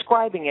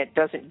describing it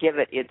doesn't give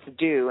it its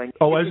due. And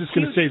I was just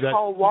going to say that.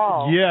 Tall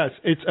wall. Yes,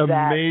 it's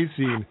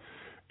amazing.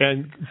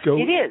 And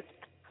it is.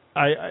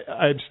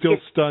 I'm still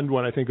stunned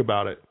when I think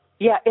about it.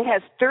 Yeah, it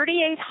has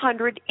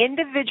 3,800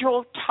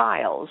 individual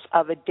tiles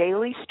of a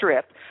daily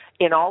strip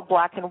in all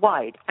black and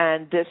white.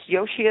 And this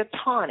Yoshi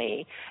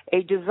Otani,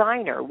 a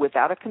designer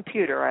without a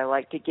computer, I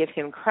like to give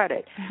him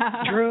credit,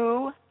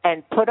 drew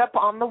and put up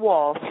on the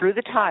wall through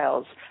the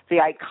tiles the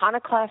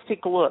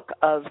iconoclastic look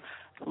of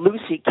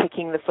Lucy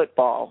kicking the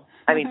football.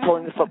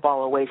 Pulling the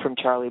football away from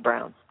Charlie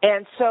Brown.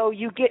 And so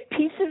you get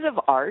pieces of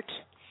art.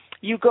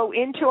 You go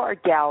into our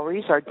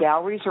galleries. Our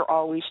galleries are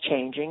always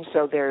changing.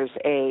 So there's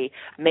a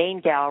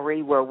main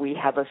gallery where we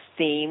have a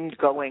theme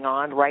going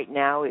on. Right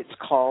now it's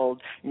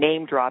called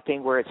Name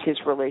Dropping, where it's his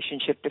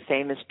relationship to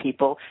famous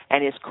people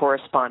and his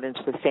correspondence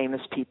with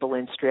famous people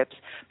in strips.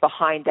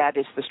 Behind that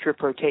is the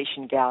Strip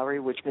Rotation Gallery,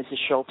 which Mrs.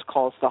 Schultz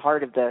calls the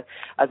heart of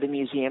the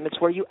museum. It's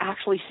where you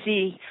actually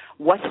see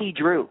what he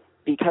drew.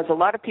 Because a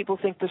lot of people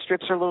think the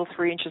strips are little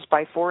 3 inches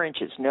by 4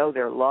 inches. No,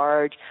 they're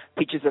large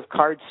pieces of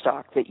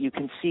cardstock that you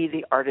can see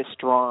the artist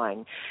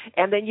drawing.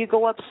 And then you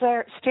go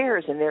upstairs,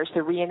 and there's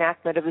the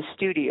reenactment of a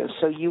studio.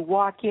 So you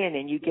walk in,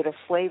 and you get a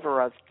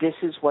flavor of this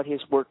is what his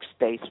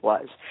workspace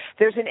was.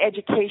 There's an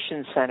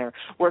education center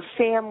where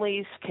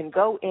families can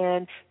go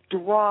in,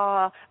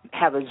 draw,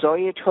 have a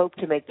zoetrope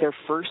to make their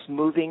first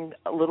moving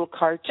little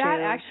cartoon. That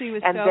actually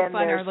was so fun.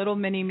 Our little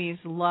mini-me's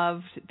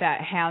loved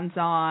that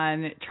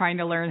hands-on, trying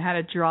to learn how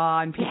to draw,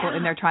 and people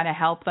in there trying to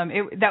help them.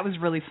 That was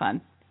really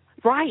fun.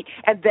 Right.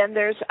 And then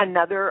there's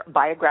another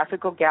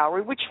biographical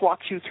gallery which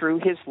walks you through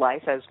his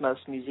life, as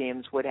most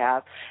museums would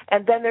have.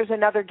 And then there's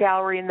another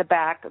gallery in the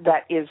back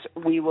that is,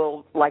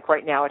 like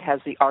right now, it has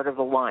the art of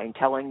the line,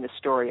 telling the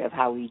story of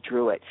how he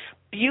drew it.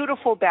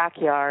 Beautiful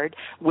backyard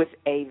with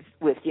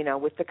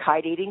the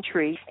kite-eating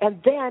tree.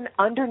 And then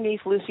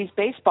underneath Lucy's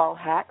baseball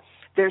hat,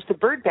 there's the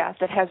bird bath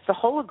that has the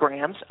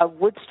holograms of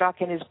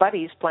Woodstock and his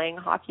buddies playing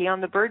hockey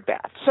on the bird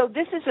bath. So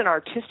this is an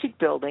artistic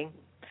building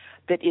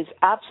that is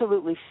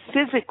absolutely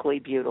physically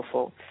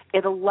beautiful.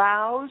 It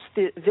allows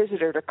the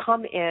visitor to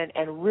come in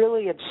and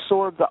really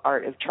absorb the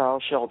art of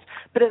Charles Schultz,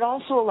 but it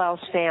also allows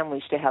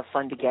families to have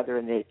fun together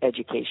in the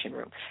education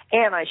room.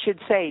 And I should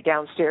say,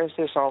 downstairs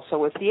there's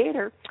also a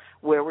theater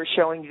where we're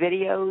showing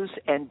videos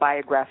and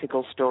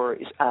biographical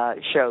stories,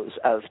 shows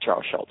of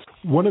Charles Schultz.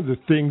 One of the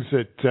things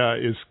that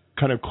is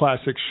kind of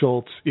classic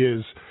Schultz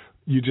is,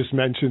 you just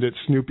mentioned it,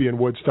 Snoopy and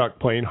Woodstock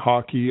playing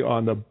hockey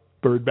on the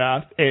bird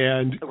bath,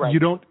 and right. you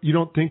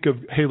don't think of,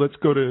 hey, let's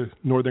go to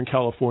Northern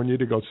California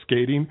to go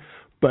skating,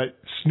 but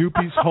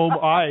Snoopy's home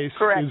ice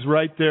is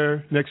right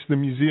there next to the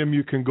museum.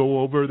 You can go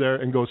over there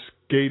and go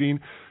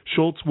skating.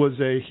 Schultz was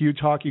a huge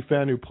hockey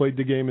fan who played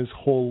the game his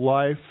whole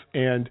life,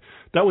 and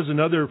that was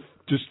another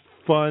just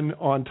fun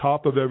on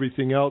top of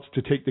everything else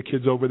to take the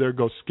kids over there,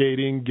 go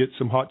skating, get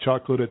some hot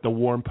chocolate at the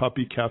Warm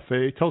Puppy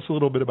Cafe. Tell us a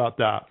little bit about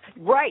that.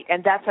 Right,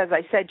 and that's, as I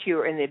said to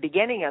you in the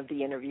beginning of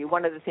the interview,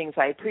 one of the things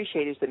I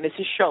appreciate is that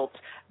Mrs. Schultz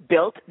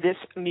built this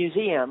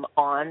museum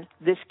on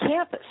this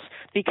campus,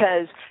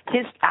 because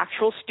his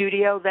actual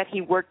studio that he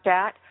worked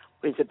at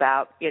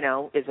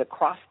is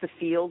across the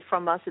field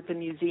from us at the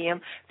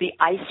museum. The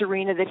ice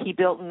arena that he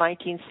built in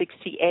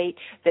 1968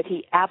 that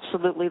he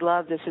absolutely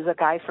loved. This is a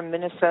guy from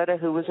Minnesota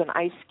who was an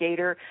ice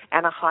skater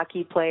and a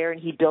hockey player,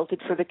 and he built it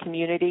for the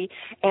community.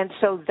 And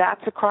so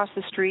that's across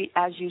the street,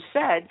 as you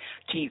said.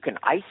 So you can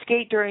ice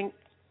skate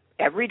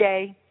every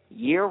day,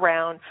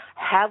 year-round,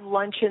 have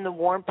lunch in the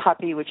Warm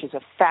Puppy, which is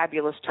a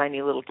fabulous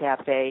tiny little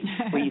cafe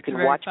where you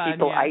can watch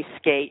people ice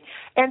skate.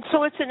 And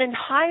so it's an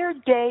entire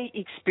day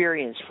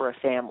experience for a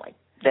family.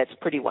 That's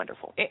pretty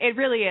wonderful. It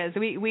really is.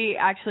 We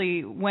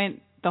actually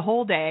went the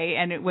whole day,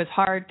 and it was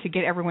hard to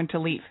get everyone to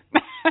leave.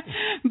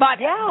 But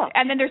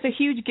and then there's a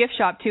huge gift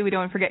shop too. We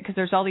don't forget, because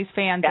there's all these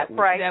fans that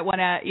want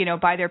to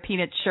buy their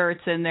Peanuts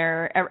shirts, and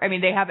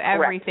they have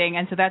everything,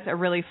 and so that's a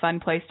really fun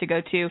place to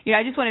go to.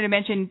 I just wanted to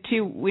mention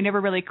too, we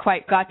never really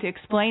quite got to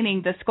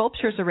explaining the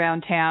sculptures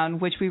around town,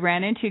 which we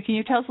ran into. Can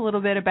you tell us a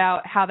little bit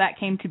about how that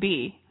came to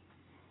be?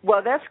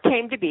 Well, this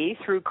came to be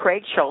through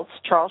Craig Schultz.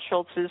 Charles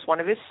Schultz is one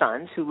of his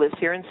sons who lives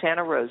here in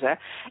Santa Rosa,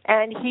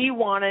 and he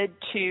wanted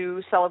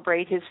to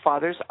celebrate his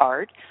father's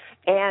art.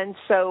 And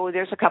so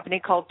there's a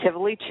company called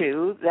Tivoli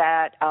 2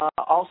 that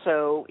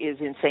also is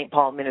in St.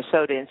 Paul,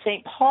 Minnesota. And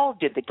St. Paul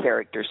did the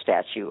character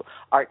statue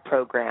art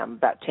program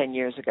about 10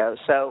 years ago.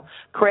 So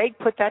Craig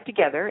put that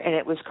together, and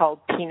it was called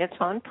Peanuts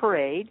on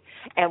Parade.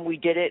 And we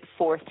did it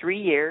for 3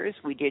 years.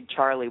 We did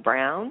Charlie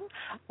Brown.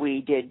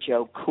 We did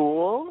Joe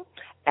Cool.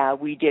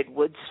 We did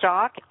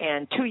Woodstock,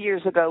 and 2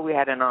 years ago we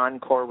had an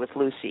encore with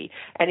Lucy.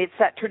 And it's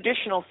that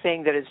traditional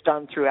thing that is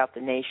done throughout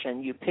the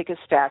nation. You pick a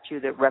statue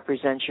that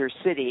represents your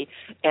city,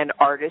 and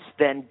artists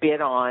then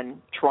bid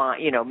on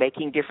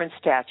making different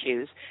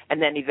statues,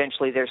 and then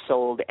eventually they're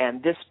sold.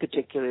 And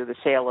the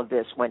sale of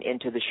this went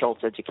into the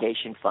Schultz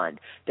Education Fund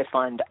to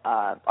fund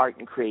art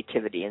and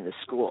creativity in the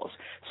schools.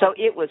 So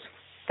it was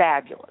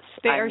fabulous.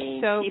 They are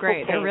so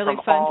great. They're really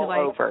fun to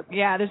over.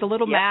 Yeah, there's a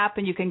little map,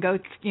 and you can go,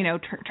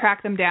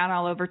 track them down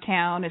all over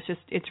town.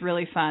 It's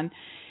really fun.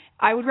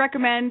 I would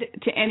recommend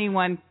to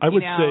anyone, go to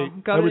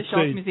the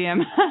Schultz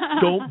Museum.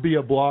 Don't be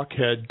a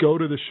blockhead. Go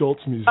to the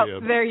Schultz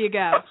Museum. Oh, there you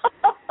go.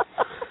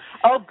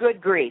 Oh, good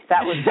grief.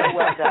 That was so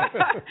well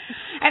done.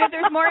 And if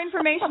there's more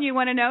information you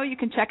want to know, you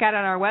can check out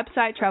on our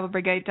website,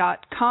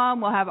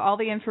 travelbrigade.com. We'll have all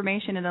the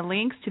information and the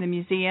links to the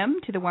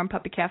museum, to the Warm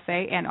Puppy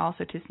Cafe, and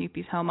also to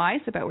Snoopy's Home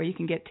Ice about where you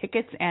can get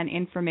tickets and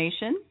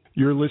information.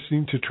 You're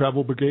listening to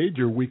Travel Brigade,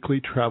 your weekly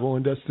travel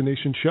and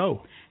destination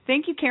show.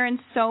 Thank you, Karen,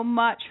 so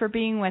much for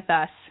being with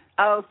us.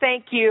 Oh,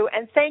 thank you.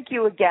 And thank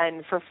you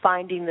again for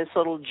finding this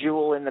little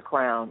jewel in the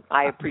crown.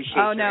 I appreciate it.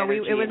 Oh, no,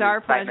 it was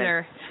our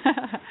pleasure.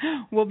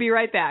 We'll be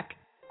right back.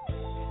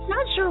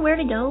 Not sure where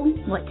to go,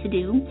 what to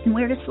do, and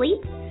where to sleep?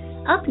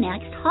 Up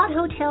next, hot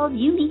hotels,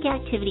 unique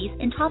activities,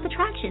 and top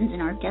attractions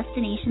in our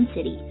destination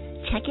city.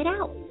 Check it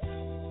out.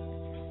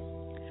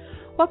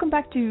 Welcome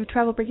back to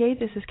Travel Brigade.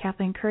 This is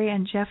Kathleen Curry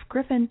and Jeff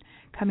Griffin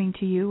coming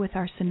to you with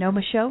our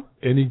Sonoma show.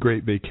 Any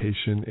great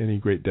vacation, any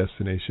great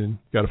destination,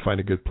 got to find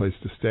a good place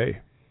to stay.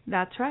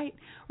 That's right.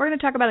 We're going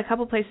to talk about a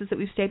couple places that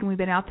we've stayed when we've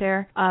been out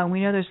there. We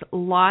know there's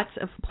lots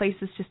of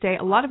places to stay.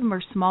 A lot of them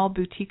are small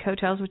boutique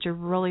hotels, which are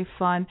really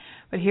fun.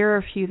 But here are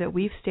a few that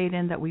we've stayed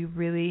in that we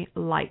really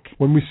like.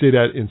 When we stayed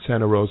in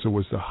Santa Rosa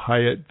was the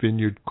Hyatt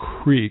Vineyard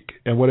Creek.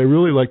 And what I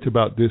really liked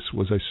about this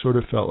was I sort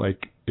of felt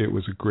like it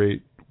was a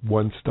great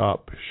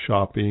one-stop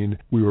shopping.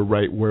 We were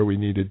right where we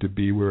needed to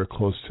be. We were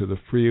close to the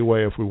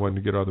freeway. If we wanted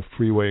to get on the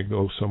freeway and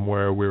go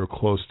somewhere, we were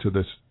close to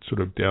this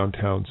sort of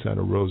downtown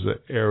Santa Rosa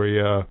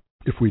area.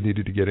 If we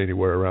needed to get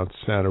anywhere around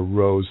Santa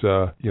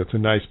Rosa, it's a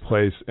nice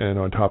place, and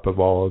on top of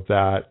all of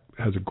that,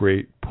 has a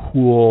great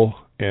pool.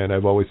 And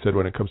I've always said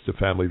when it comes to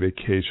family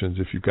vacations,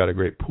 if you've got a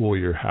great pool,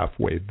 you're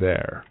halfway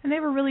there. And they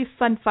have a really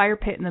fun fire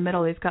pit in the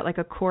middle. They've got like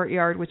a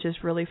courtyard, which is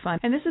really fun.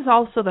 And this is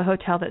also the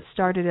hotel that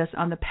started us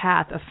on the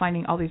path of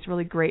finding all these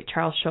really great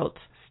Charles Schultz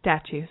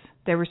statues.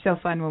 They were so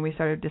fun when we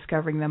started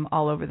discovering them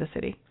all over the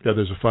city. Yeah,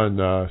 there's a fun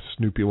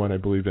Snoopy one, I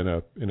believe, in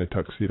a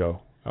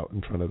tuxedo out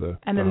in front of the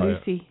And then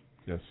Hyatt. Lucy.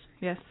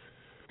 Yes.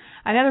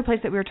 Another place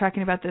that we were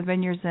talking about, the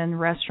Vineyards and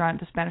Restaurant,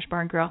 the Spanish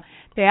Bar and Grill,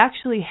 they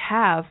actually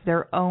have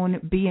their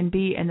own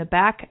B&B in the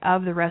back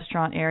of the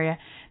restaurant area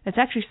that's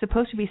actually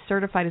supposed to be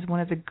certified as one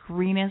of the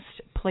greenest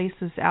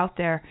places out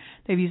there.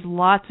 They've used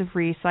lots of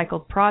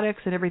recycled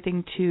products and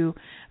everything to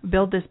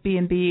build this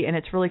B&B, and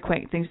it's really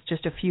quaint. It's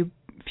just a few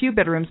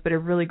bedrooms, but a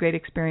really great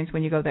experience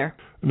when you go there.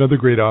 Another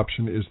great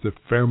option is the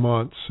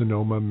Fairmont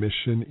Sonoma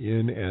Mission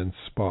Inn and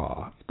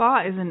Spa.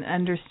 Spa is an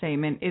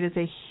understatement. It is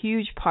a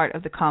huge part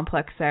of the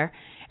complex there.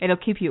 It'll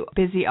keep you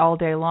busy all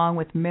day long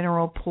with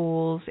mineral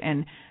pools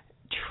and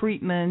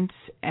treatments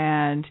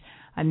and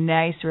a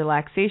nice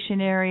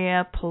relaxation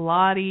area,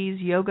 Pilates,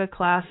 yoga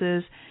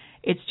classes.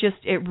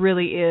 It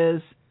really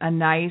is a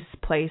nice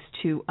place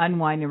to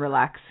unwind and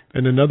relax.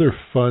 And another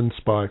fun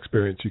spa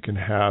experience you can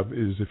have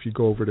is if you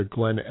go over to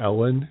Glen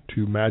Ellen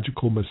to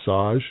Magical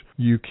Massage,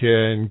 you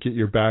can get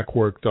your back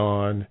worked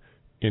on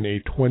in a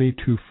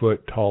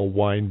 22-foot tall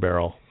wine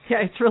barrel. Yeah,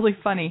 it's really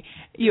funny.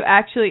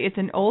 It's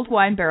an old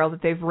wine barrel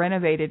that they've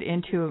renovated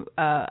into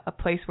a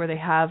place where they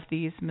have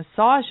these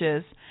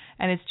massages,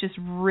 and it's just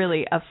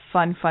really a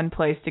fun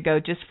place to go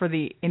just for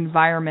the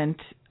environment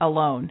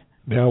alone.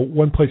 Now,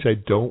 one place I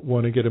don't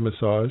want to get a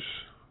massage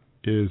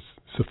is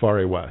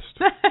Safari West.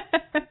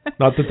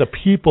 Not that the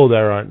people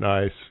there aren't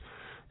nice,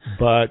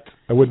 but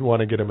I wouldn't want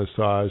to get a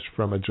massage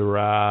from a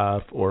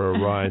giraffe or a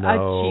rhino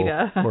a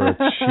cheetah. or a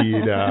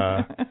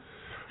cheetah.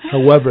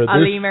 However, a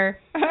lemur.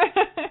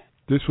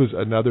 This was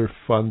another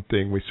fun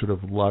thing we sort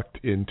of lucked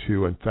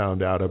into and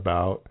found out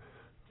about.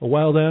 A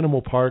wild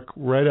animal park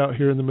right out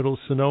here in the middle of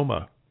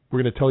Sonoma.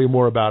 We're going to tell you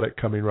more about it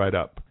coming right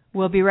up.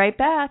 We'll be right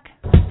back.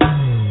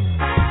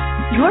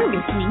 You're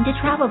listening to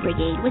Travel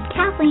Brigade with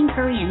Kathleen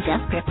Curry and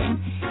Jeff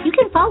Griffin. You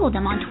can follow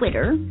them on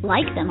Twitter,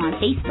 like them on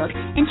Facebook,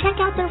 and check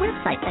out their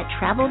website at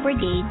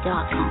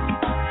travelbrigade.com.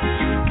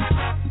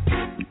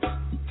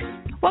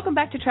 Welcome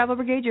back to Travel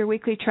Brigade, your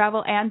weekly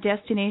travel and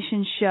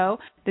destination show.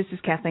 This is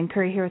Kathleen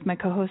Curry here with my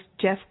co-host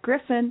Jeff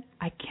Griffin.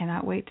 I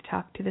cannot wait to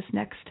talk to this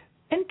next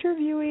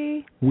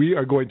interviewee. We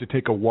are going to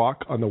take a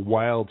walk on the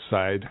wild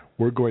side.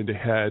 We're going to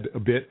head a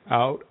bit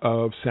out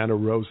of Santa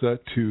Rosa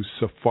to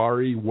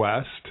Safari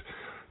West,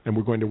 and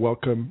we're going to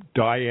welcome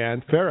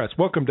Diane Ferris.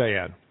 Welcome,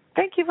 Diane.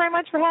 Thank you very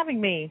much for having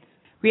me.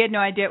 We had no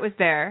idea it was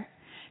there.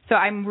 So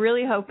I'm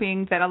really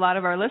hoping that a lot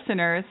of our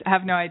listeners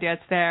have no idea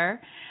it's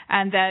there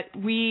and that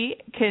we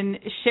can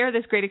share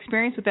this great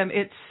experience with them.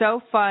 It's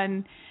so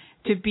fun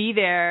to be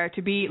there,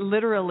 to be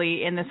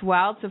literally in this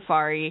wild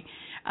safari.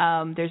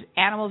 There's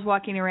animals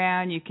walking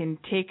around. You can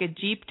take a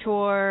Jeep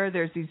tour.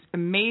 There's these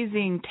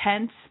amazing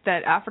tents,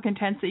 African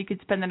tents that you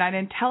could spend the night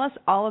in. Tell us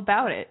all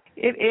about it.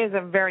 It is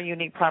a very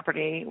unique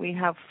property. We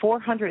have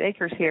 400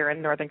 acres here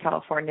in Northern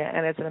California,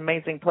 and it's an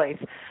amazing place.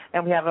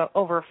 And we have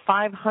over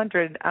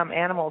 500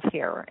 animals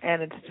here,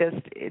 and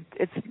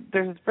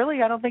there's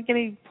really, I don't think,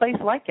 any place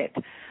like it.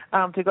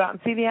 To go out and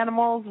see the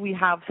animals, we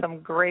have some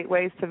great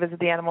ways to visit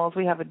the animals.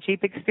 We have a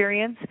Jeep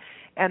experience,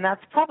 and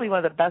that's probably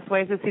one of the best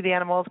ways to see the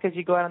animals because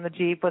you go out on the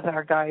Jeep with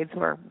our guides who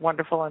are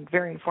wonderful and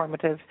very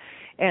informative,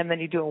 and then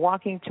you do a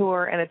walking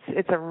tour, and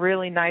it's a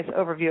really nice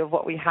overview of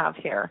what we have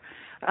here.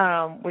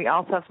 We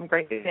also have some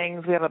great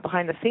things. We have a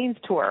behind-the-scenes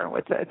tour.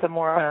 It's a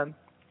more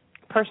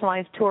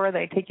personalized tour.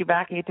 They take you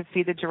back and you get to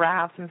see the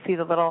giraffes and see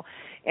the little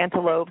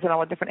antelopes and all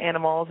the different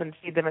animals and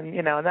feed them,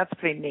 and that's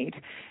pretty neat.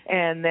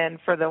 And then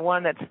for the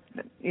one that's,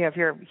 if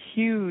you're a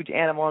huge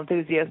animal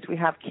enthusiast, we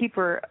have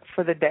Keeper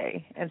for the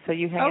day, and so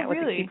you hang out with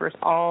the keepers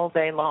all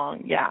day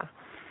long. Yeah.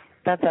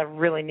 That's a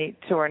really neat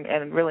tour and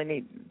a really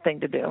neat thing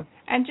to do.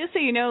 And just so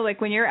you know,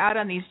 like when you're out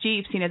on these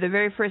Jeeps, the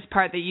very first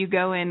part that you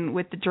go in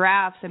with the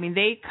giraffes,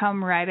 they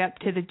come right up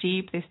to the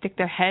Jeep. They stick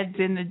their heads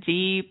in the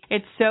Jeep.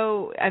 It's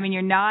so,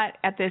 you're not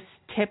at this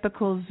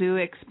typical zoo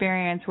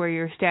experience where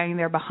you're standing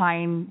there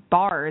behind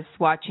bars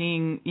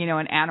watching,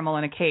 an animal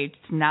in a cage.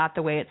 It's not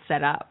the way it's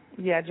set up.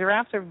 Yeah,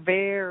 giraffes are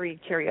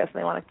very curious.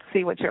 They want to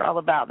see what you're all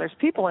about. There's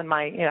people in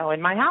my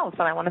house,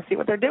 and I want to see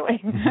what they're doing.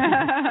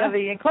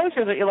 The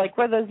enclosures that you like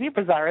where the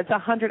zebras are, it's a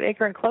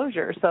 100-acre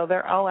enclosure, so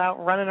they're all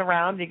out running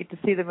around. You get to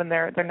see them in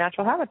their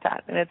natural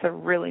habitat, and it's a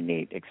really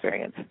neat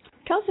experience.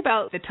 Tell us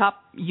about the top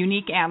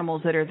unique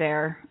animals that are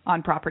there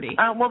on property.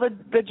 Well,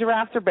 the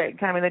giraffes are big.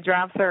 The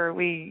giraffes are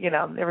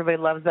everybody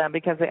loves them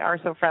because they are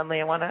so friendly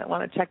and want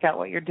to check out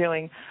what you're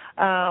doing.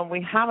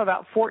 We have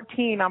about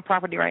 14 on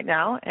property right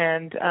now,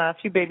 and a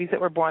few babies that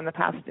were born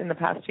in the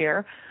past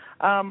year.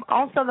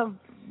 Also, the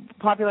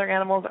popular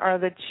animals are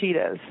the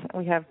cheetahs.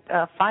 We have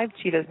 5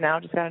 cheetahs now.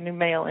 Just got a new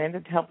male in to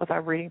help with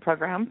our breeding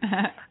program.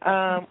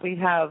 We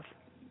have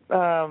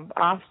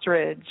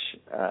ostrich,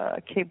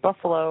 Cape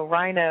buffalo,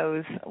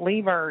 rhinos,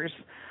 lemurs,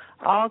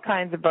 all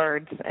kinds of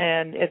birds,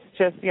 and it's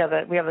just we have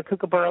the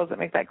kookaburras that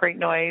make that great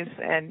noise,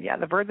 and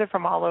the birds are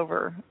from all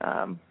over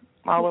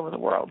the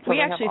world. So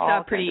we actually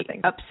saw a pretty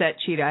upset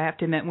cheetah, I have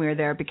to admit, when we were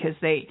there because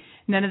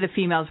none of the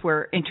females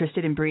were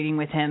interested in breeding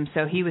with him,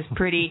 so he was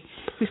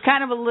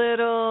kind of a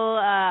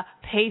little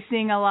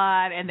pacing a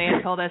lot, and they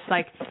had told us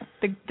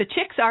the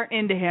chicks aren't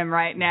into him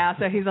right now,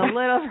 so he's a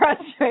little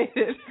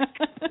frustrated.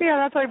 Yeah,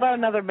 that's why I brought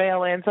another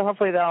male in, so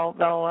hopefully they'll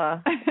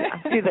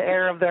see the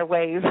error of their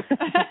ways.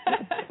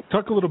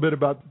 Talk a little bit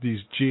about these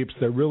Jeeps.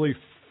 They're really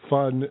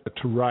fun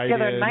to ride in.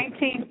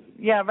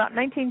 They're about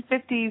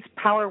 1950s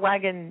power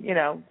wagon,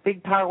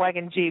 big power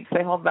wagon Jeeps.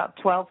 They hold about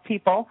 12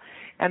 people,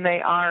 and they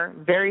are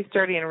very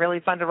sturdy and really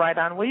fun to ride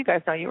on. Well, you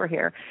guys know, you were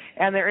here.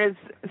 And there is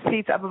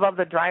seats up above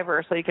the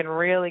driver, so you can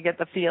really get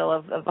the feel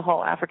of the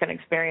whole African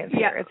experience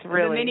here. It's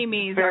really the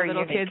mini-me's, our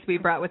little kids we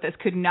brought with us,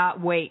 could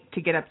not wait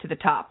to get up to the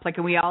top.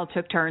 We all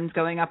took turns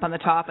going up on the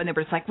top, and they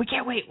were just like, we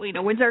can't wait.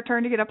 When's our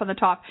turn to get up on the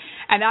top?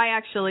 And I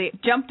actually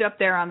jumped up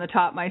there on the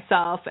top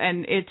myself,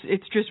 and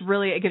it's just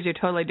really, it gives you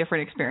a totally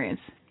different experience.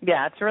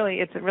 Yeah, it's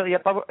really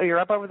you're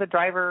up over the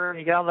driver,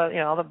 you get all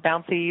the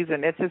bouncies,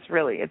 and it's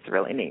really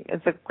neat.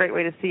 It's a great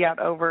way to see out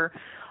over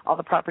all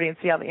the property and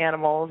see all the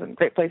animals, and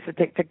great place to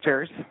take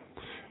pictures.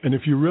 And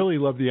if you really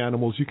love the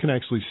animals, you can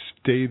actually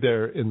stay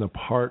there in the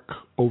park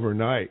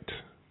overnight.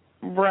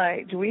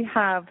 Right. We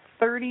have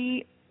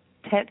 30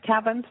 tent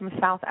cabins from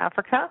South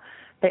Africa.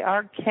 They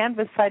are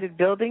canvas-sided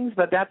buildings,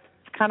 but that's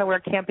kind of where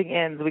camping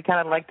ends. We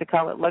kind of like to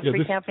call it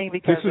luxury camping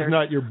because this is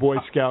not your Boy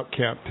Scout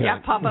camp tent. Yeah,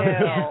 pop-up.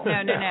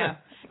 No.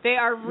 They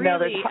are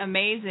really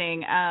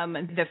amazing.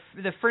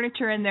 The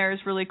furniture in there is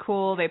really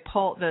cool. They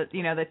pull the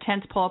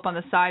tents pull up on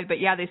the side, but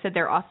they said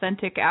they're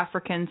authentic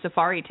African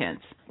safari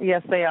tents.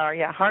 Yes, they are.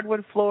 Yeah,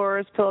 hardwood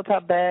floors, pillow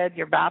top bed,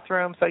 your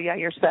bathroom. So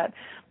you're set.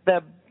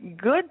 The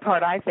good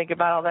part I think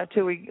about all that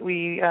too,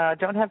 we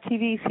don't have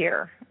TVs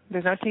here.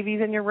 There's no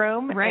TVs in your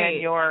room,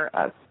 right.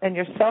 And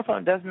your cell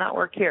phone does not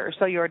work here.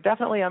 So you're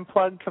definitely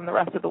unplugged from the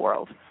rest of the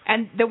world.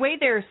 And the way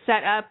they're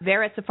set up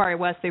there at Safari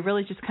West, they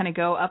really just kind of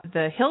go up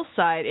the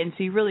hillside, and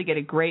so you really get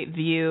a great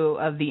view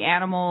of the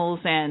animals,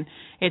 and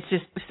it's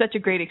just such a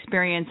great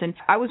experience. And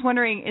I was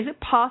wondering, is it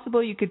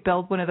possible you could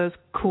build one of those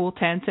cool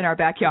tents in our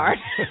backyard?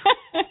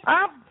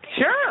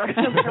 Sure. We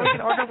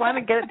can order one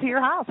and get it to your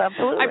house.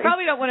 Absolutely. I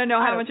probably don't want to know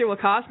how much it will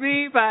cost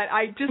me, but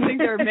I just think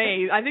they're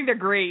amazing. I think they're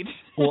great.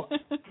 Well,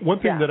 one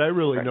thing that I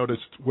really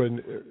noticed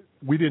when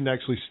we didn't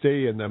actually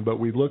stay in them, but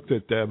we looked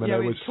at them,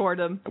 and we toured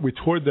them. We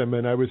toured them,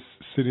 and I was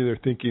sitting there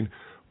thinking,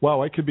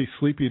 wow, I could be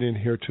sleeping in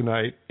here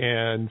tonight,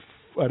 and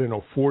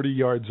 40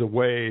 yards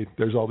away,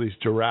 there's all these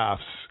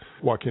giraffes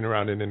walking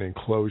around in an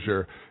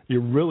enclosure. You're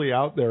really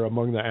out there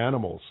among the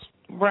animals.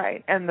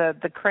 Right, and the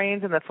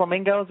cranes and the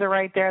flamingos are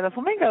right there. The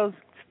flamingos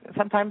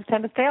sometimes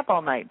tend to stay up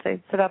all night.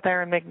 They sit out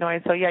there and make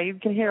noise. So, you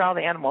can hear all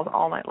the animals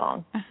all night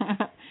long.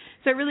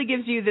 So it really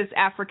gives you this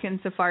African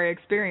safari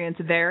experience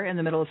there in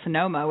the middle of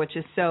Sonoma, which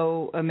is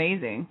so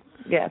amazing.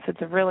 Yes,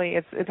 it's a great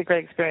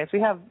experience.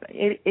 We have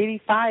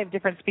 85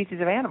 different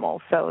species of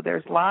animals, so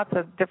there's lots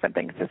of different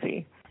things to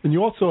see. And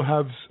you also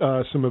have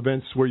some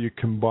events where you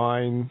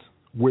combine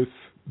with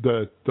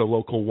the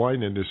local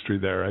wine industry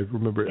there. I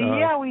remember we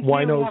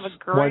winos, do. We have a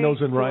great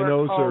winos and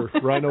rhinos, called,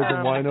 or rhinos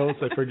and winos.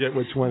 I forget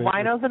which one.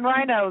 Winos and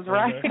rhinos,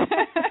 right?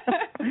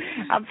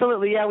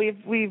 Absolutely, yeah.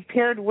 We've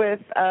paired with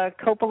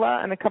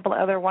Coppola and a couple of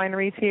other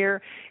wineries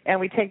here, and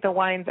we take the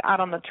wines out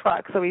on the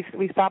truck. So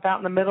we stop out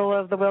in the middle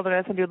of the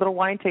wilderness and do a little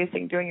wine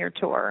tasting during your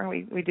tour.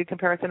 We do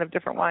comparison of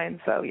different wines.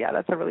 So yeah,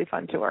 that's a really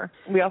fun tour.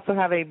 We also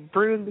have a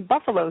Brew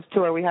Buffaloes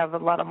tour. We have a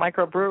lot of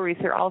microbreweries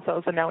here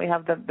also. So now we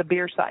have the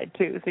beer side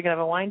too. So you can have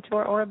a wine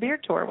tour or a beer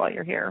tour while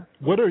you're here.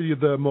 What are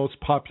the most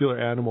popular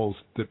animals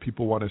that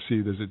people want to see?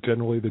 Is it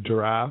generally the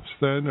giraffes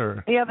then,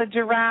 or? Yeah, the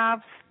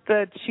giraffes,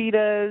 the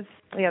cheetahs.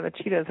 Yeah, the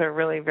cheetahs are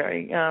really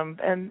very,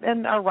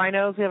 and our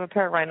rhinos. We have a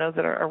pair of rhinos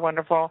that are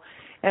wonderful.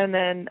 And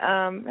then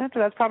after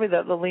that's probably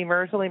the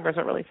lemurs. The lemurs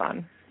are really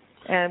fun.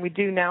 And we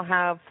do now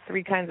have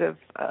 3 kinds of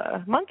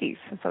monkeys.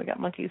 So we got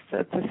monkeys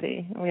to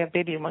see. And we have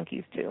baby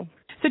monkeys too.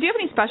 So do you have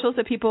any specials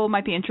that people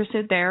might be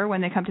interested there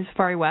when they come to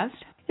Safari West?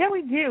 Yeah,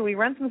 we do. We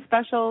run some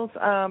specials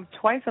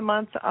twice a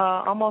month,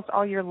 almost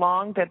all year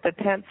long, that the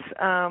tents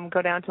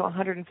go down to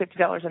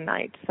 $150 a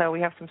night. So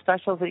we have some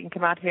specials that you can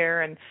come out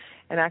here and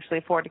actually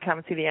afford to come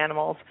and see the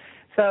animals.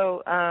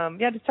 So,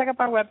 just check out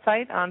our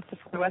website on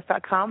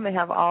SafariWest.com. They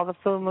have all the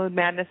Full Moon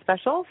Madness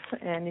specials,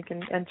 and you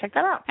can check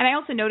that out. And I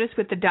also noticed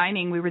with the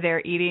dining, we were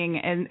there eating,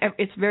 and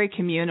it's very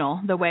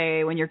communal, the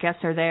way when your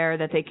guests are there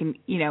that they can,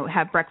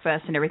 have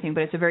breakfast and everything,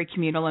 but it's a very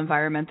communal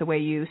environment, the way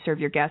you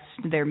serve your guests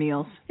their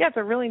meals. Yeah, it's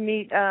a really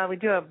neat, we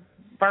do a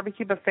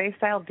barbecue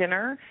buffet-style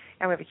dinner,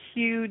 and we have a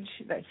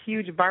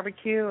huge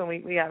barbecue, and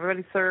we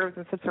everybody serves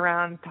and sits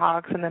around and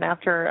talks, and then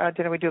after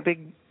dinner we do a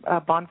big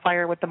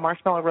bonfire with the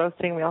marshmallow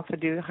roasting. We also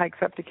do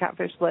hikes up to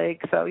Catfish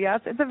Lake. So, yeah,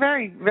 it's a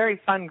very, very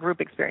fun group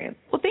experience.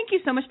 Well, thank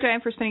you so much,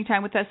 Diane, for spending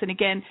time with us. And,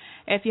 again,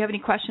 if you have any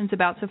questions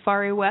about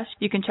Safari West,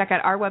 you can check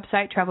out our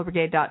website,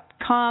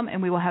 travelbrigade.com,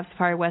 and we will have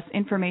Safari West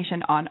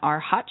information on our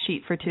hot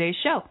sheet for today's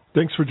show.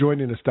 Thanks for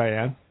joining us,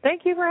 Diane.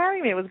 Thank you for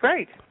having me. It was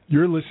great.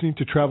 You're listening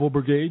to Travel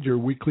Brigade, your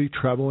weekly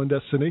travel and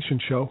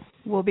destination show.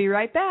 We'll be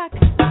right back.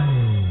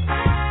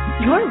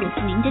 You're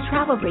listening to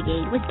Travel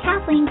Brigade with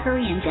Kathleen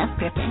Curry and Jeff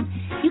Griffin.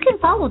 You can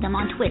follow them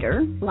on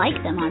Twitter,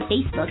 like them on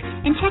Facebook,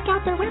 and check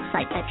out their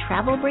website at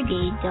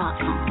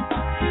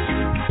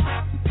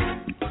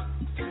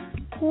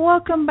travelbrigade.com.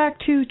 Welcome back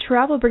to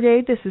Travel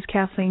Brigade. This is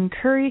Kathleen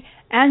Curry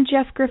and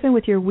Jeff Griffin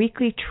with your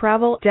weekly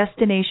travel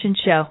destination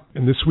show.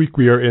 And this week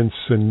we are in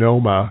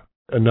Sonoma.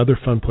 Another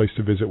fun place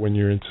to visit when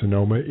you're in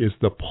Sonoma is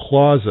the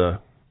Plaza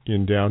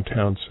in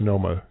downtown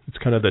Sonoma. It's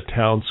kind of the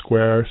town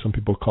square. Some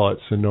people call it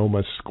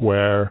Sonoma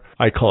Square.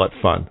 I call it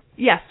fun.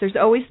 Yes, there's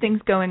always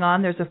things going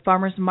on. There's a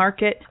farmer's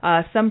market,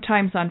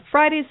 sometimes on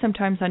Fridays,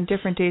 sometimes on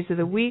different days of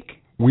the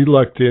week. We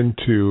lucked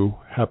into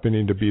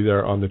happening to be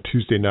there on the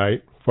Tuesday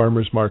night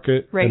farmer's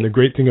market. Right. And the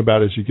great thing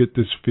about it is you get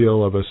this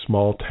feel of a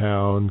small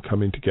town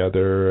coming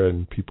together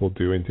and people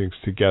doing things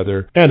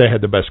together. And I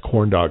had the best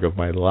corn dog of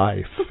my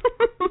life.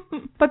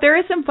 But there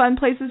is some fun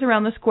places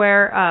around the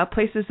square,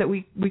 places that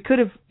we could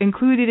have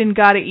included in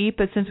Gotta Eat,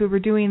 but since we were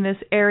doing this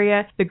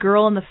area, the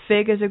Girl and the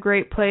Fig is a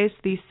great place.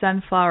 The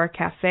Sunflower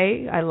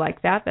Cafe, I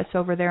like that. That's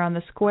over there on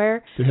the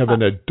square. They have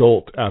an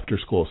adult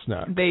after-school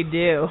snack. They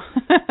do.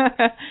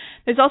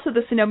 There's also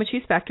the Sonoma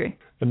Cheese Factory.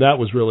 And that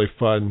was really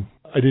fun.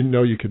 I didn't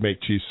know you could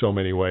make cheese so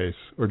many ways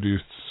or do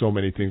so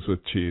many things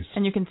with cheese.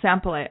 And you can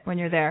sample it when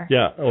you're there.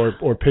 Yeah,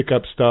 or pick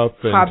up stuff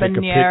and Habanero. take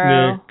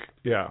a picnic.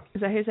 Yeah.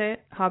 Is that how you say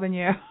it?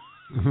 Habanero.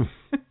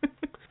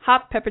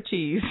 Hot pepper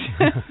cheese.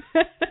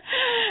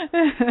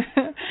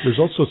 There's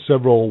also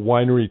several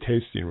winery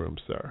tasting rooms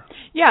there.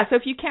 Yeah, so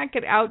if you can't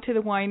get out to the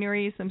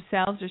wineries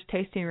themselves, there's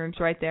tasting rooms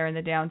right there in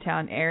the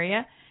downtown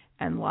area.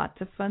 And lots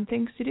of fun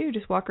things to do.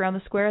 Just walk around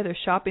the square. There's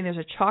shopping. There's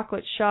a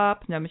chocolate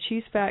shop, Sonoma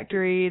Cheese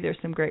Factory. There's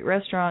some great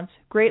restaurants.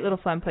 Great little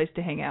fun place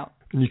to hang out.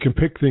 And you can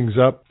pick things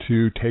up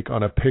to take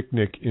on a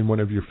picnic in one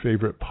of your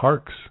favorite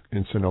parks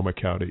in Sonoma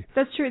County.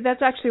 That's true.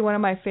 That's actually one of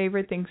my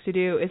favorite things to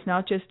do. It's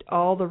not just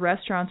all the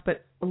restaurants,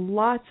 but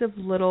lots of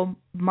little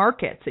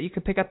markets that you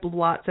can pick up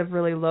lots of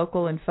really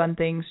local and fun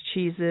things,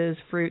 cheeses,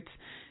 fruits.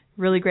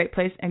 Really great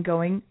place. And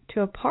going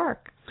to a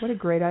park. What a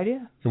great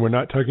idea. And we're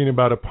not talking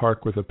about a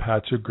park with a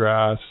patch of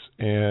grass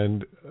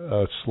and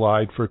a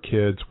slide for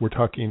kids. We're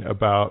talking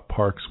about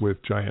parks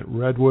with giant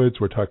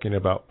redwoods. We're talking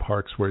about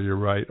parks where you're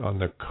right on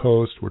the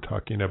coast. We're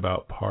talking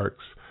about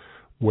parks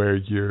where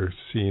you're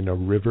seeing a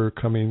river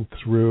coming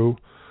through.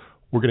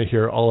 We're going to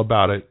hear all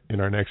about it in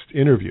our next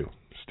interview.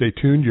 Stay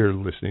tuned. You're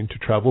listening to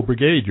Travel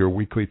Brigade, your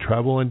weekly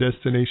travel and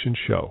destination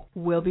show.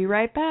 We'll be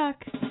right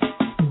back.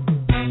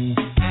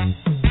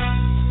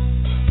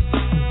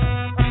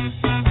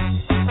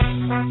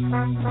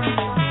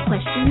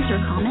 Questions or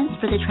comments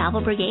for the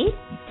Travel Brigade?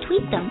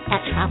 Tweet them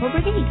at Travel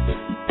Brigade.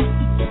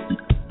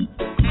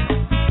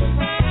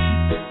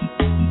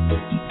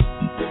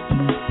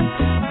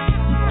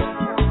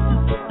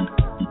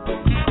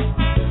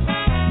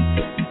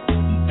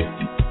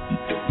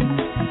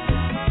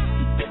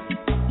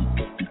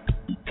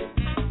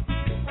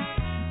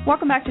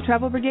 Welcome back to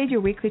Travel Brigade,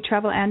 your weekly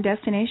travel and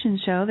destination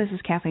show. This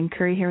is Kathleen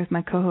Curry here with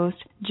my co-host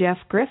Jeff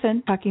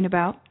Griffin talking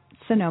about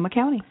Sonoma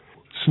County.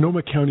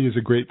 Sonoma County is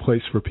a great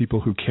place for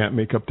people who can't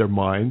make up their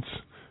minds,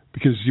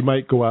 because you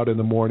might go out in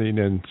the morning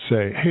and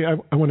say, hey,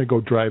 I want to go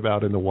drive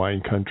out in the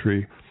wine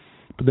country.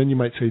 But then you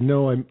might say,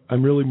 no,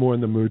 I'm really more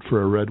in the mood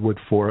for a redwood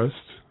forest.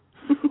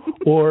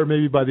 Or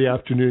maybe by the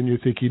afternoon you're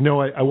thinking,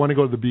 no, I want to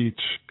go to the beach.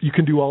 You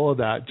can do all of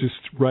that just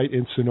right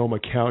in Sonoma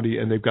County,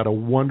 and they've got a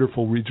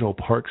wonderful regional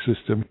park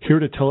system. Here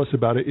to tell us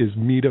about it is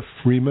Mita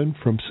Freeman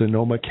from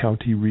Sonoma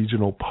County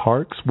Regional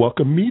Parks.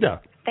 Welcome,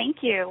 Mita. Thank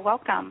you.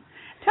 Welcome.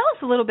 Tell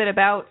us a little bit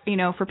about,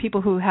 for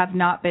people who have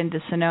not been to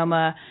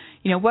Sonoma,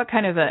 what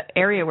kind of a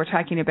area we're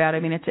talking about. I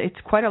mean, it's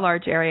quite a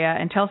large area,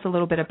 and tell us a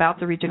little bit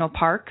about the regional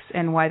parks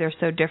and why they're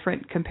so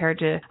different compared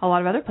to a lot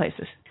of other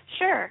places.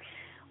 Sure.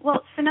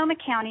 Well, Sonoma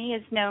County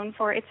is known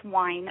for its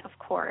wine, of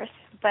course,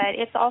 but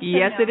it's also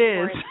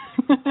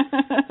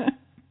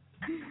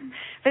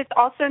but it's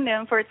also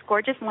known for its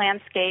gorgeous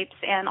landscapes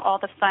and all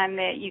the fun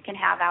that you can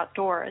have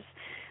outdoors.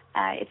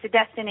 It's a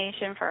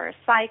destination for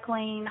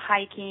cycling,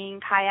 hiking,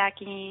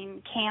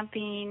 kayaking,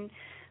 camping,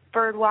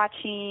 bird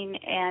watching,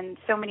 and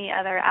so many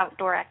other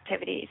outdoor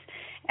activities.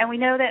 And we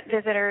know that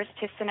visitors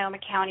to Sonoma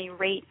County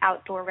rate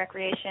outdoor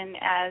recreation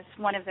as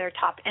one of their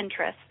top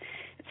interests.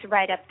 It's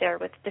right up there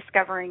with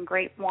discovering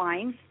great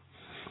wine.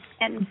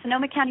 And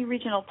Sonoma County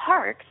Regional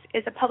Parks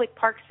is a public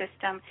park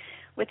system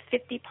with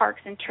 50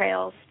 parks and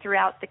trails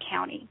throughout the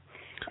county.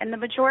 And the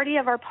majority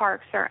of our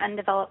parks are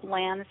undeveloped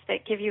lands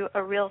that give you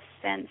a real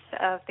sense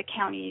of the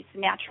county's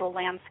natural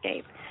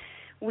landscape.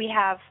 We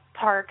have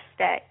parks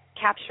that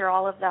capture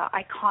all of the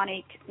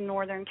iconic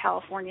Northern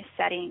California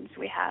settings.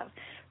 We have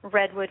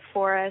redwood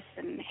forests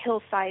and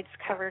hillsides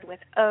covered with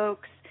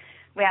oaks.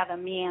 We have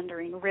a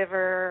meandering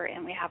river,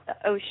 and we have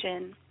the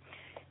ocean.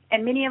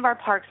 And many of our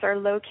parks are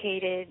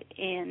located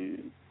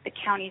in the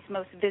county's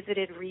most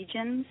visited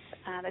regions,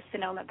 the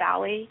Sonoma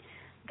Valley,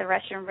 the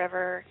Russian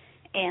River,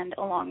 and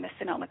along the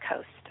Sonoma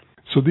coast.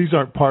 So these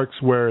aren't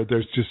parks where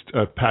there's just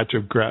a patch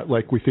of grass,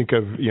 like we think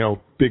of,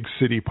 big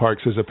city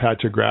parks as a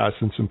patch of grass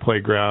and some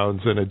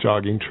playgrounds and a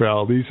jogging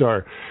trail. These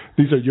are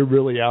you're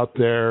really out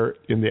there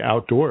in the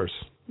outdoors.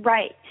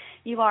 Right.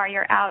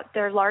 You're out.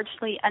 They're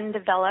largely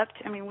undeveloped.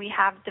 I mean, we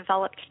have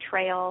developed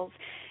trails,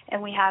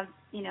 and we have,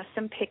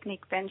 some picnic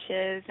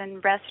benches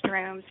and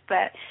restrooms,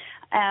 but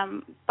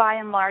by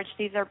and large,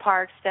 these are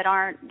parks that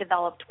aren't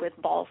developed with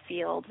ball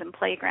fields and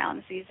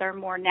playgrounds. These are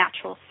more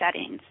natural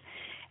settings,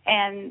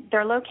 and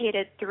they're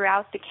located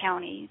throughout the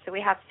county. So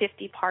we have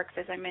 50 parks,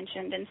 as I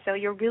mentioned, and so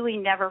you're really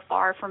never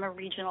far from a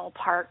regional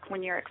park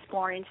when you're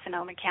exploring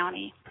Sonoma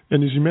County.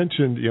 And as you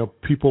mentioned,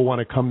 people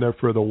want to come there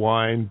for the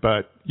wine,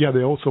 but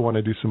they also want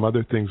to do some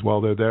other things while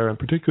they're there, and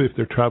particularly if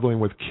they're traveling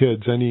with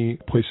kids. Any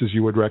places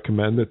you would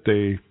recommend that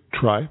they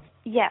try?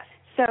 Yes.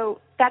 So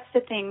that's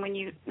the thing. When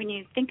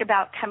you think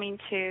about coming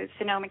to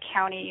Sonoma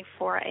County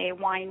for a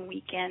wine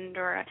weekend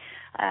or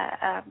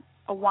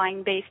a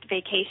wine-based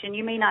vacation,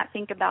 you may not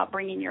think about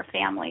bringing your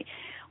family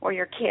or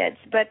your kids,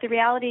 but the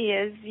reality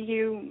is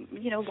you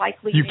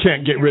likely you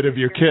can't get rid of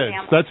your kids.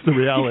 Family. That's the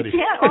reality. You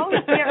can't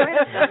always get rid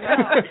of them.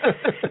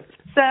 No.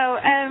 So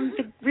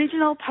the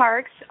regional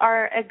parks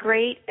are a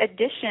great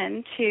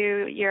addition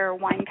to your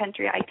wine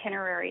country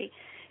itinerary.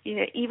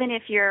 Even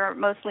if you're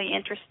mostly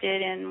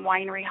interested in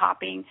winery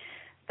hopping,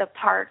 the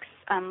parks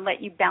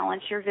let you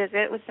balance your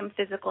visit with some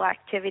physical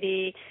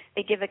activity.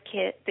 They give the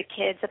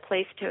kids a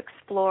place to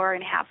explore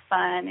and have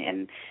fun,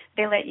 and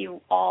they let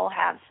you all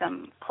have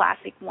some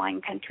classic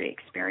wine country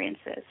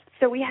experiences.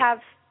 So we have,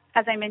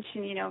 as I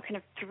mentioned, kind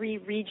of 3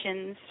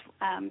 regions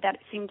that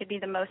seem to be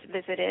the most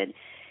visited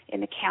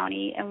in the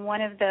county, and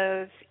one of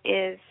those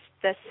is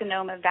the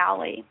Sonoma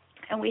Valley.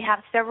 And we have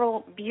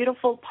several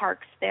beautiful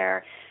parks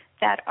there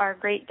that are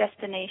great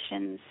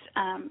destinations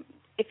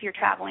if you're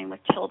traveling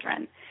with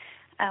children.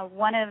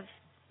 One of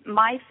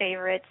my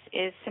favorites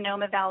is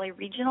Sonoma Valley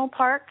Regional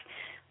Park,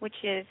 which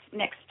is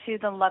next to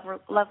the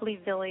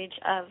lovely village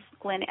of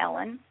Glen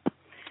Ellen.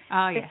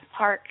 Oh, yes. This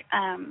park,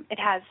 it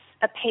has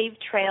a paved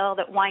trail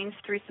that winds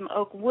through some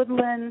oak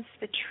woodlands.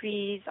 The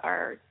trees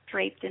are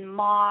draped in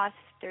moss.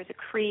 There's a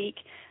creek.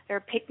 There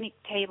are picnic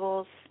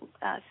tables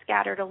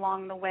scattered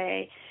along the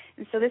way.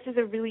 And so this is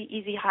a really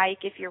easy hike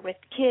if you're with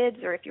kids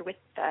or if you're with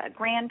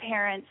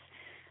grandparents.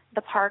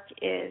 The park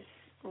is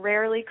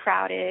rarely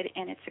crowded,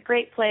 and it's a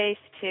great place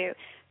to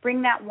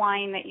bring that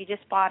wine that you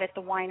just bought at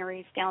the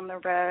wineries down the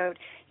road.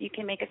 You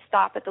can make a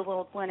stop at the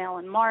little Glen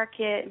Ellen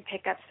Market and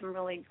pick up some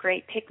really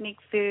great picnic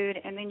food,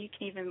 and then you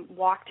can even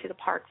walk to the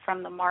park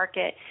from the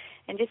market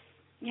and just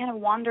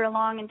wander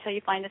along until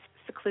you find a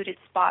secluded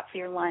spot for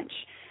your lunch.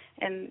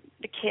 And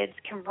the kids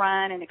can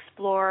run and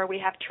explore. We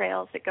have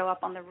trails that go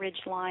up on the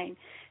ridge line.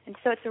 And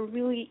so it's a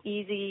really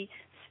easy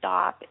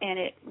stop, and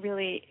it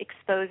really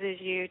exposes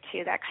you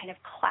to that kind of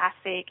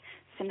classic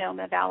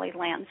Sonoma Valley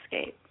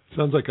landscape.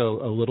 Sounds like a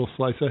little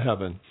slice of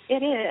heaven.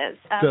 It is.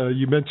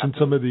 You mentioned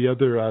some of the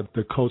other,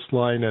 the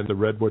coastline and the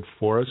redwood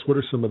forest. What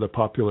are some of the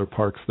popular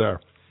parks there?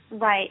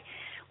 Right.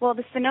 Well,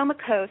 the Sonoma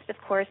coast, of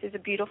course, is a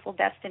beautiful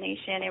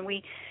destination, and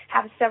we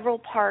have several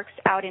parks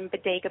out in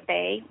Bodega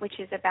Bay, which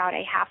is about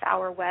a half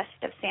hour west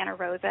of Santa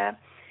Rosa.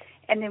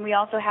 And then we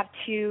also have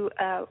two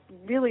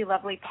really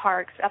lovely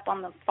parks up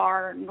on the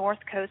far north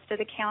coast of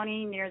the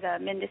county near the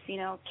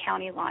Mendocino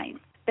County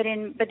line. But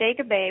in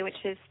Bodega Bay,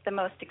 which is the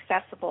most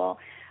accessible,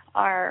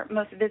 our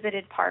most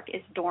visited park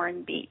is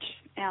Doran Beach.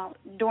 Now,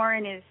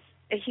 Doran is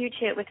a huge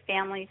hit with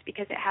families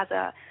because it has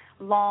a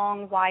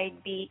long,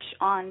 wide beach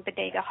on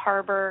Bodega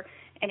Harbor,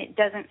 and it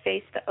doesn't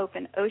face the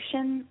open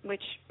ocean,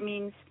 which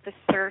means the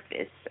surf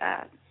is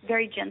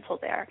very gentle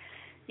there.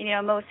 You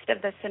know, most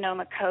of the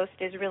Sonoma coast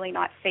is really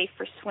not safe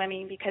for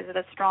swimming because of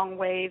the strong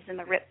waves and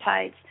the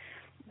riptides.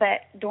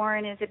 But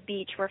Doran is a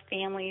beach where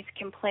families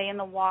can play in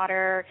the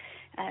water,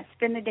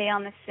 spend the day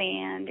on the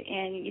sand,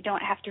 and you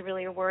don't have to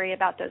really worry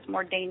about those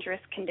more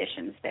dangerous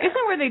conditions there.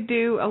 Isn't where they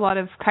do a lot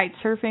of kite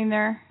surfing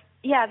there?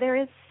 Yeah,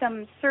 there is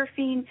some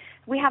surfing.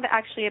 We have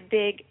actually a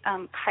big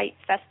kite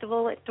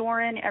festival at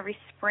Doran every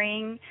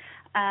spring.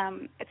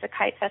 It's a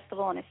kite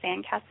festival and a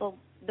sandcastle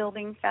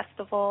building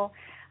festival.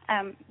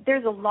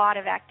 There's a lot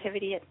of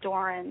activity at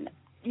Doran.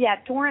 Yeah,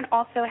 Doran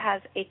also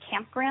has a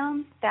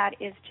campground that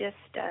is just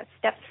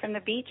steps from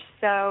the beach.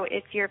 So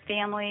if your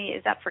family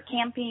is up for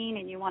camping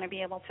and you want to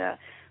be able to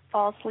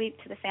fall asleep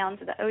to the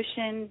sounds of the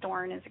ocean,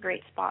 Doran is a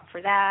great spot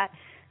for that.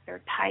 There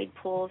are tide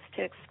pools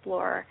to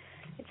explore.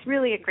 It's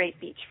really a great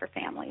beach for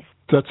families.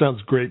 That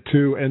sounds great,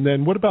 too. And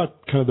then what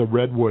about kind of the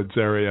Redwoods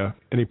area?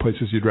 Any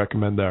places you'd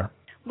recommend there?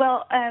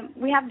 Well,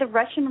 we have the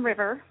Russian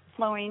River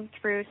flowing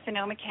through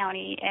Sonoma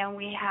County, and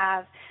we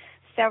have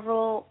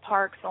several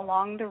parks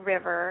along the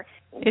river.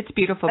 It's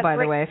beautiful, by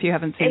the way, if you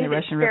haven't seen the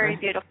Russian River. It's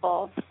very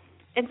beautiful.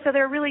 And so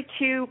there are really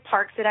two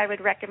parks that I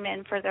would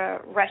recommend for the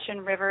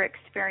Russian River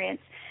experience.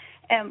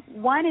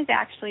 One is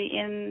actually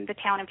in the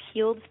town of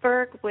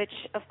Healdsburg, which,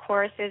 of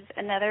course, is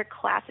another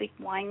classic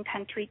wine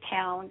country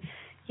town.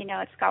 You know,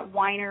 it's got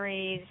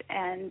wineries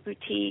and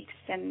boutiques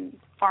and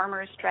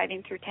farmers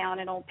driving through town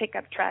in old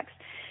pickup trucks.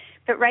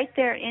 But right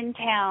there in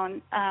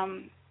town,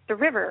 the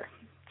river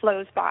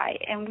flows by,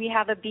 and we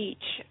have a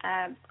beach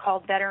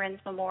called Veterans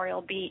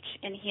Memorial Beach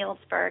in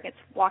Healdsburg. It's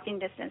walking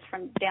distance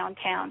from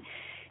downtown.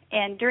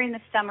 And during the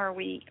summer,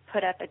 we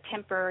put up a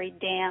temporary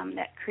dam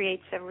that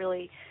creates a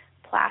really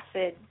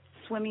placid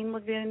swimming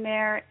lagoon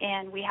there,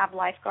 and we have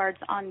lifeguards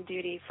on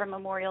duty from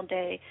Memorial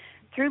Day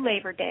through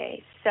Labor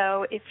Day.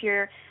 So if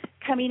you're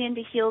coming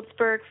into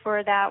Healdsburg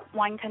for that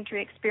wine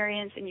country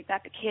experience and you've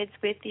got the kids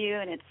with you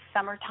and it's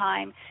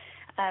summertime,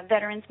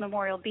 Veterans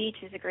Memorial Beach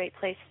is a great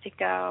place to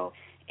go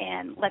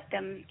and let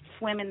them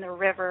swim in the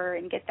river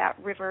and get that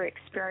river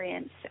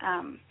experience.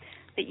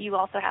 But you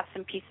also have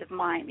some peace of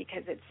mind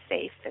because it's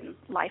safe and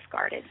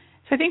lifeguarded.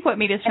 So I think what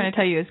Mita's trying to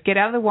tell you is get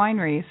out of the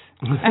wineries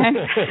and,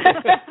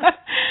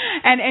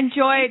 and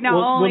enjoy not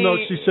only... Well,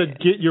 no, she said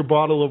get your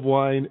bottle of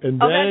wine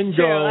and then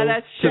go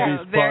to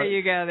these there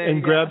you go. There and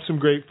you grab go. some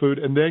great food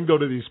and then go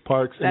to these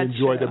parks and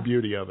enjoy true. the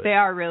beauty of it. They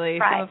are really.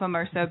 Right. Some of them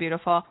are so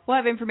beautiful. We'll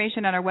have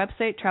information on our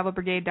website,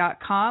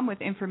 travelbrigade.com,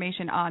 with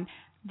information on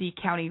the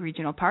county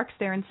regional parks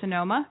there in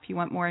Sonoma if you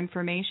want more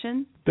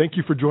information. Thank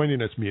you for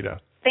joining us, Mita.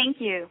 Thank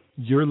you.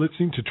 You're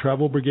listening to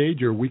Travel Brigade,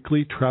 your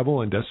weekly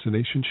travel and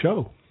destination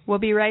show. We'll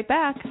be right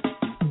back.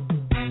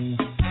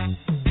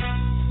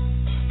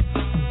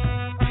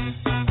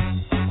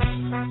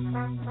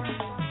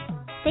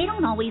 They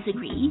don't always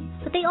agree,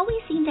 but they always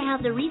seem to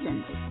have their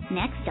reasons.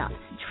 Next up,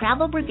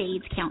 Travel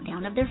Brigade's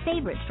countdown of their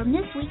favorites from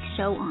this week's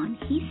show on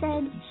He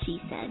Said, She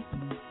Said.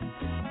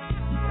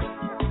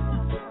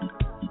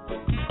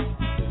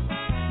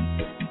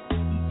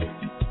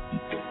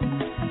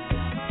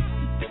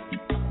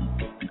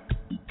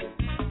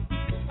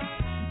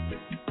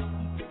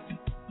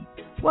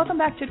 Welcome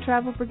back to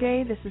Travel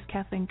Brigade. This is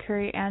Kathleen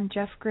Curry and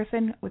Jeff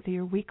Griffin with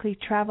your weekly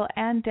travel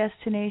and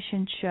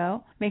destination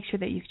show. Make sure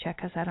that you check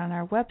us out on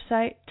our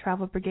website,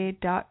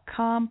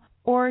 travelbrigade.com,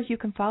 or you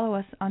can follow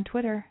us on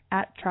Twitter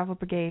at Travel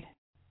Brigade.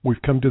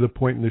 We've come to the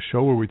point in the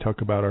show where we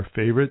talk about our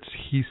favorites.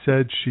 He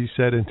said, she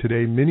said, and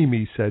today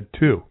Mini-Me said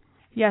too.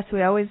 Yes,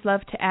 we always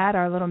love to add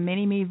our little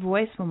mini-me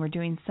voice when we're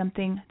doing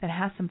something that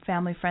has some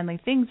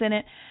family-friendly things in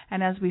it.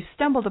 And as we've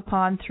stumbled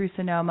upon through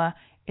Sonoma,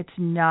 it's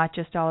not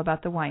just all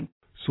about the wine.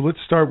 So let's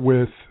start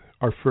with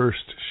our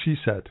first She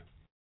Said.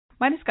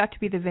 Mine has got to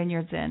be the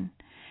Vineyards Inn.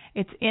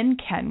 It's in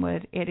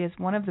Kenwood. It is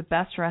one of the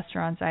best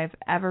restaurants I've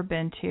ever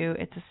been to.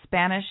 It's a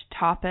Spanish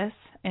tapas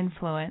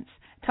influence.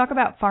 Talk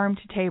about farm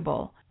to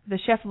table. The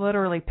chef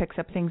literally picks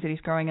up things that he's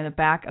growing in the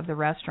back of the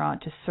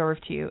restaurant to serve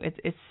to you.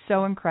 It's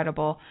so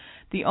incredible.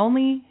 The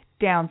only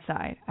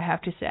downside, I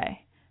have to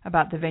say,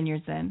 about the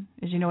Vineyards Inn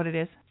is, you know what it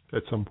is?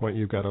 At some point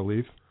you've got to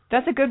leave.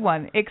 That's a good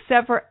one,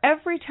 except for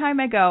every time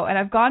I go, and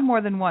I've gone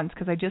more than once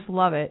because I just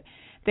love it,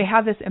 they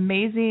have this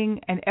amazing,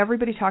 and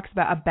everybody talks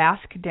about a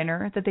Basque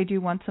dinner that they do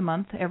once a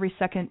month, every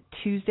second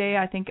Tuesday,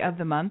 I think, of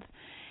the month.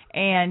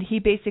 And he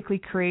basically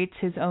creates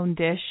his own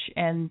dish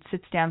and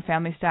sits down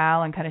family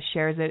style and kind of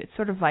shares it. It's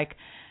sort of like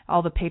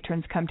all the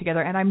patrons come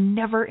together. And I'm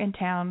never in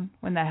town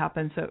when that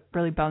happens, so it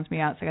really bums me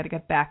out. So I got to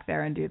get back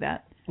there and do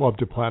that. We'll have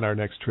to plan our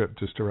next trip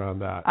just around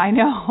that. I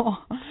know.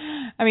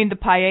 I mean, the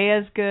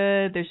paella is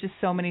good. There's just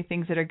so many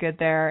things that are good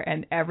there,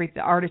 and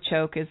the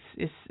artichoke is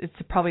it's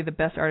probably the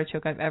best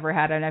artichoke I've ever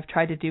had, and I've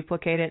tried to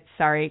duplicate it.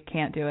 Sorry,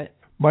 can't do it.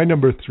 My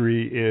number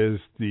 3 is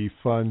the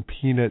fun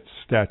Peanuts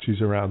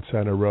statues around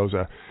Santa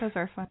Rosa. Those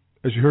are fun.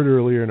 As you heard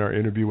earlier in our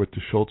interview with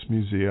the Schultz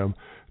Museum,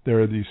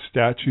 there are these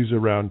statues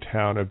around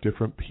town of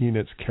different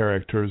Peanuts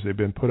characters. They've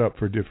been put up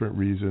for different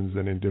reasons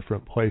and in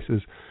different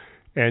places.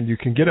 And you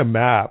can get a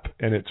map,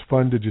 and it's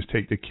fun to just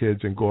take the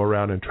kids and go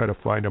around and try to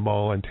find them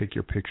all and take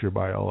your picture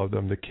by all of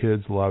them. The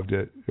kids loved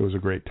it. It was a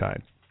great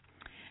time.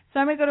 So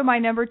I'm going to go to my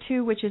number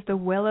 2, which is the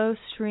Willow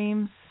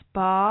Stream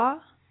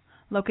Spa,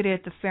 located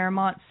at the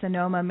Fairmont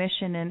Sonoma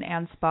Mission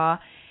and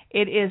Spa.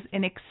 It is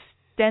an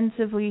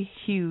extensively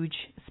huge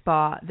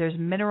spa. There's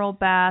mineral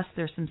baths,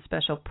 there's some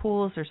special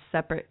pools, there's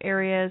separate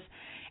areas.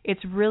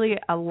 It's really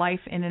a life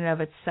in and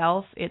of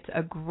itself. It's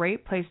a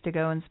great place to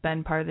go and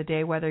spend part of the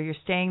day, whether you're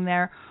staying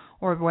there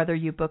or whether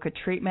you book a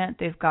treatment.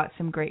 They've got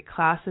some great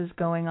classes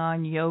going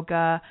on,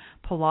 yoga,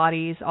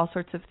 Pilates, all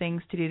sorts of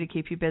things to do to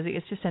keep you busy.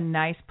 It's just a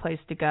nice place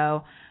to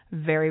go,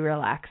 very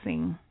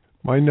relaxing.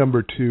 My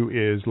number 2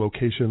 is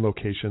location,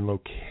 location,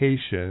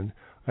 location.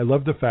 I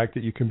love the fact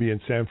that you can be in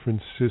San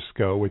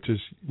Francisco, which is,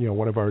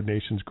 one of our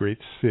nation's great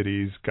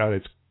cities, got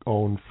its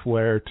own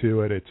flair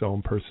to it, its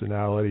own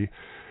personality.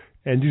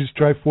 And you just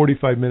drive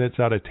 45 minutes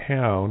out of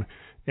town,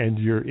 and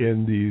you're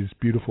in these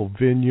beautiful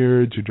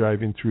vineyards. You're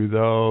driving through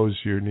those.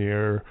 You're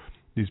near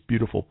these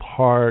beautiful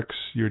parks.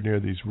 You're near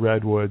these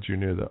redwoods. You're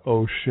near the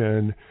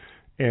ocean.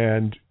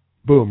 And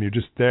boom, you're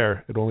just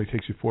there. It only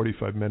takes you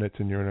 45 minutes,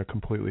 and you're in a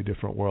completely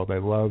different world. I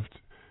loved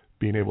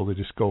being able to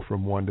just go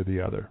from one to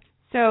the other.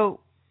 So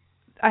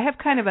I have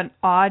kind of an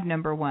odd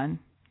number 1,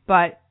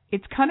 but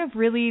it's kind of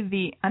really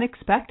the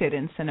unexpected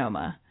in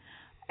Sonoma.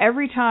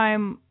 Every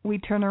time we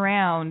turn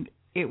around,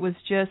 it was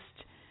just,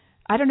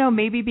 I don't know,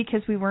 maybe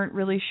because we weren't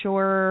really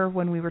sure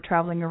when we were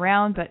traveling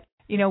around, but,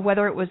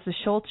 whether it was the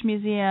Schultz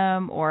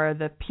Museum or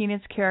the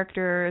Peanuts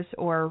characters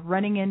or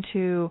running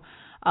into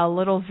a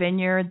little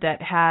vineyard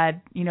that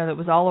had, that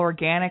was all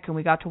organic, and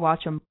we got to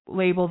watch them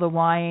label the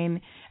wine.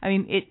 I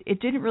mean,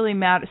 it didn't really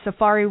matter.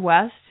 Safari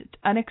West,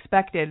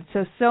 unexpected.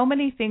 So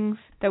many things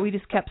that we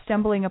just kept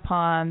stumbling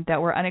upon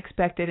that were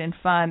unexpected and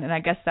fun. And I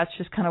guess that's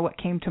just kind of what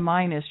came to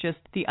mind, is just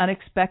the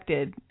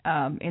unexpected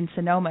in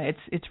Sonoma.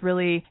 It's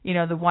really,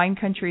 the wine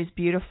country is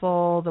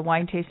beautiful. The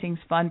wine tasting's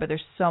fun, but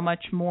there's so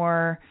much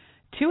more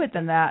to it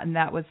than that. And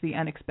that was the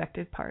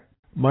unexpected part.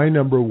 My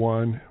number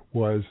 1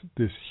 was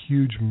this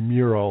huge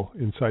mural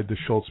inside the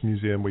Schultz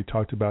Museum. We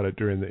talked about it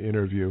during the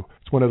interview.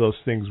 It's one of those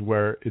things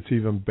where it's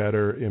even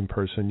better in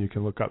person. You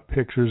can look up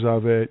pictures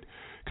of it.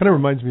 Kind of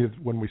reminds me of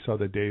when we saw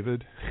the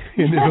David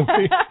in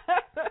Italy.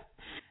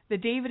 The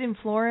David in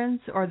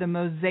Florence or the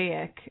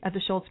mosaic at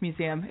the Schultz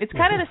Museum. It's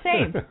kind of the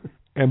same.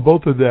 And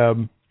both of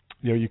them,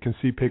 you can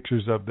see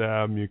pictures of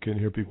them. You can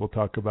hear people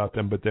talk about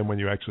them. But then when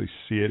you actually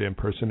see it in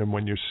person, and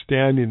when you're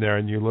standing there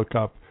and you look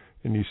up,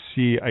 and you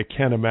see, I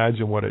can't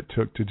imagine what it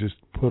took to just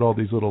put all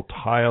these little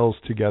tiles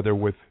together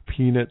with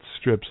peanut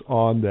strips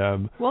on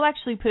them. We'll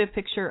actually put a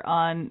picture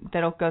on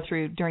that'll go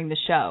through during the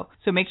show.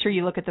 So make sure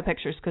you look at the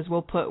pictures, because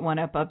we'll put one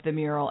up of the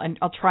mural. And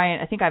I'll try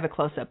and I think I have a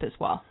close-up as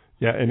well.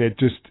 Yeah, and it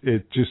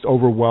just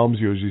overwhelms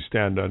you as you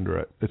stand under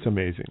it. It's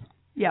amazing.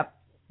 Yep.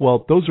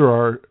 Well, those are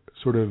our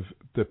sort of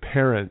the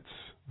parents'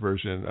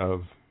 version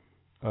of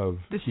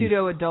the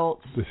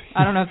pseudo-adults.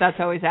 I don't know if that's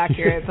always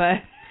accurate,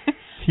 but...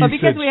 But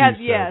because we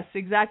had, yes,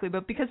 exactly.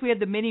 But because we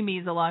had the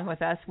mini-me's along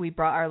with us, we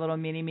brought our little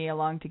mini-me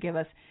along to give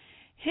us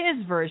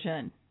his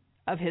version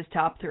of his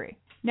top 3.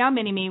 Now,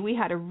 mini-me, we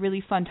had a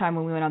really fun time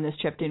when we went on this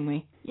trip, didn't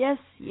we? Yes,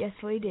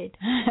 we did.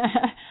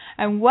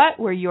 And what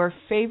were your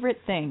favorite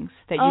things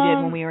that you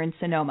did when we were in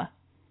Sonoma?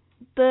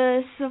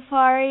 The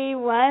Safari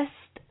West.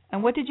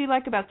 And what did you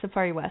like about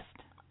Safari West?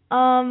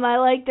 I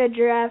liked the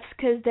giraffes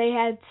because they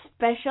had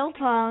special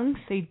tongues.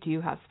 They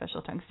do have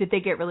special tongues. Did they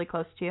get really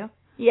close to you?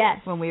 Yes.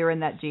 When we were in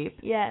that Jeep?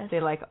 Yes. They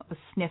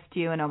sniffed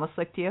you and almost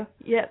licked you?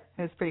 Yep.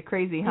 It was pretty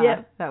crazy, huh?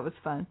 Yep. That was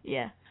fun.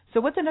 Yeah. So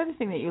what's another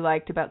thing that you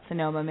liked about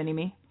Sonoma,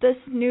 Mini-Me? The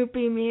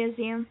Snoopy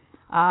Museum.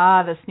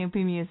 Ah, the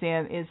Snoopy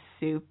Museum is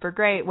super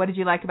great. What did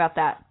you like about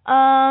that?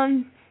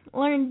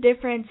 Learn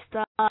different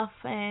stuff,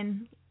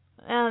 and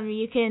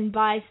you can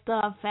buy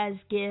stuff as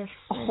gifts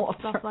and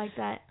stuff like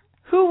that.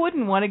 Who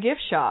wouldn't want a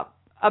gift shop?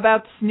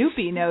 About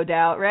Snoopy, no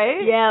doubt,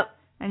 right? Yep.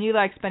 And you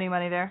like spending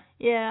money there?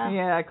 Yeah.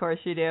 Yeah, of course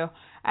you do.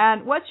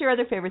 And what's your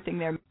other favorite thing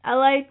there? I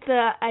like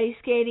the ice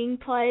skating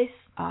place.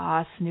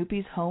 Ah,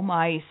 Snoopy's Home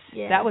Ice.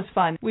 Yeah. That was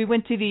fun. We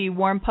went to the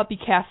Warm Puppy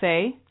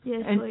Cafe.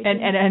 Yes,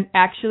 and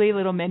actually,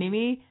 little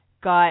Mini-Me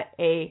got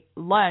a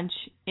lunch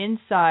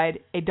inside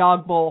a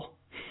dog bowl.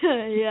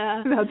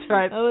 Yeah. That's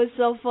right. That was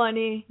so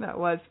funny. That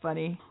was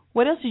funny.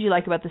 What else did you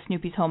like about the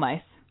Snoopy's Home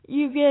Ice?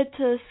 You get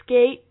to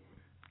skate.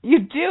 You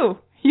do.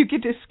 You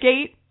get to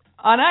skate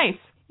on ice.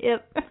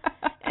 Yep.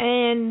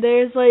 And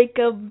there's like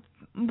a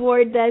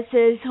board that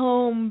says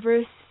home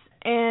versus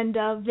and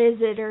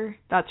visitor.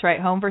 That's right,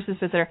 home versus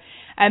visitor.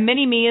 And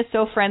Mini-Me is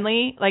so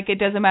friendly. Like, it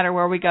doesn't matter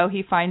where we go,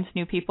 he finds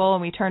new people.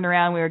 And we turned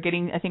around, we were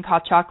getting, I think,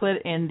 hot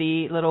chocolate in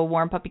the little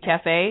Warm Puppy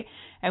Cafe.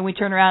 And we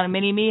turned around, and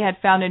Mini-Me had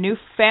found a new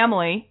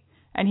family,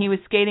 and he was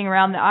skating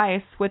around the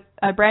ice with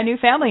a brand new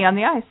family on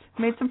the ice.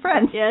 Made some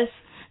friends. Yes.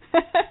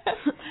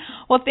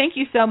 Well, thank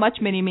you so much,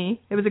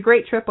 Mini-Me. It was a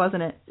great trip,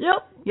 wasn't it?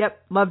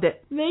 Yep, loved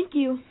it. Thank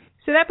you.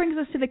 So that brings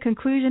us to the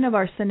conclusion of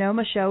our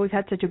Sonoma show. We've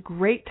had such a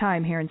great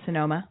time here in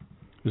Sonoma.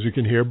 As you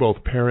can hear,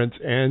 both parents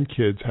and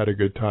kids had a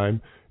good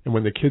time. And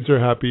when the kids are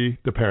happy,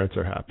 the parents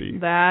are happy.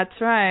 That's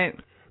right.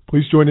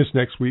 Please join us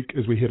next week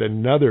as we hit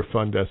another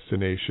fun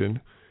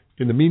destination.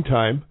 In the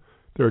meantime,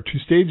 there are 2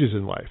 stages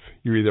in life.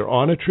 You're either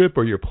on a trip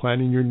or you're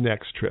planning your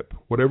next trip.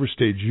 Whatever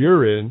stage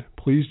you're in,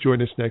 please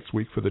join us next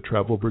week for the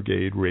Travel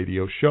Brigade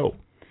radio show.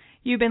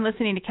 You've been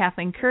listening to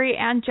Kathleen Curry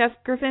and Jeff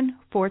Griffin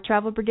for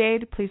Travel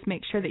Brigade. Please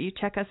make sure that you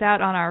check us out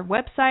on our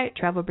website,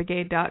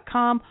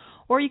 travelbrigade.com,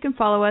 or you can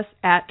follow us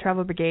at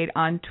Travel Brigade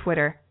on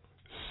Twitter.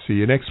 See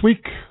you next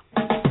week.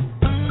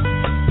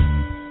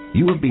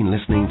 You have been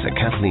listening to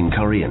Kathleen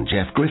Curry and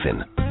Jeff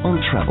Griffin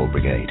on Travel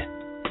Brigade.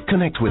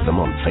 Connect with them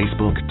on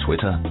Facebook,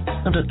 Twitter,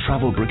 and at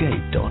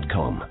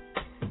travelbrigade.com.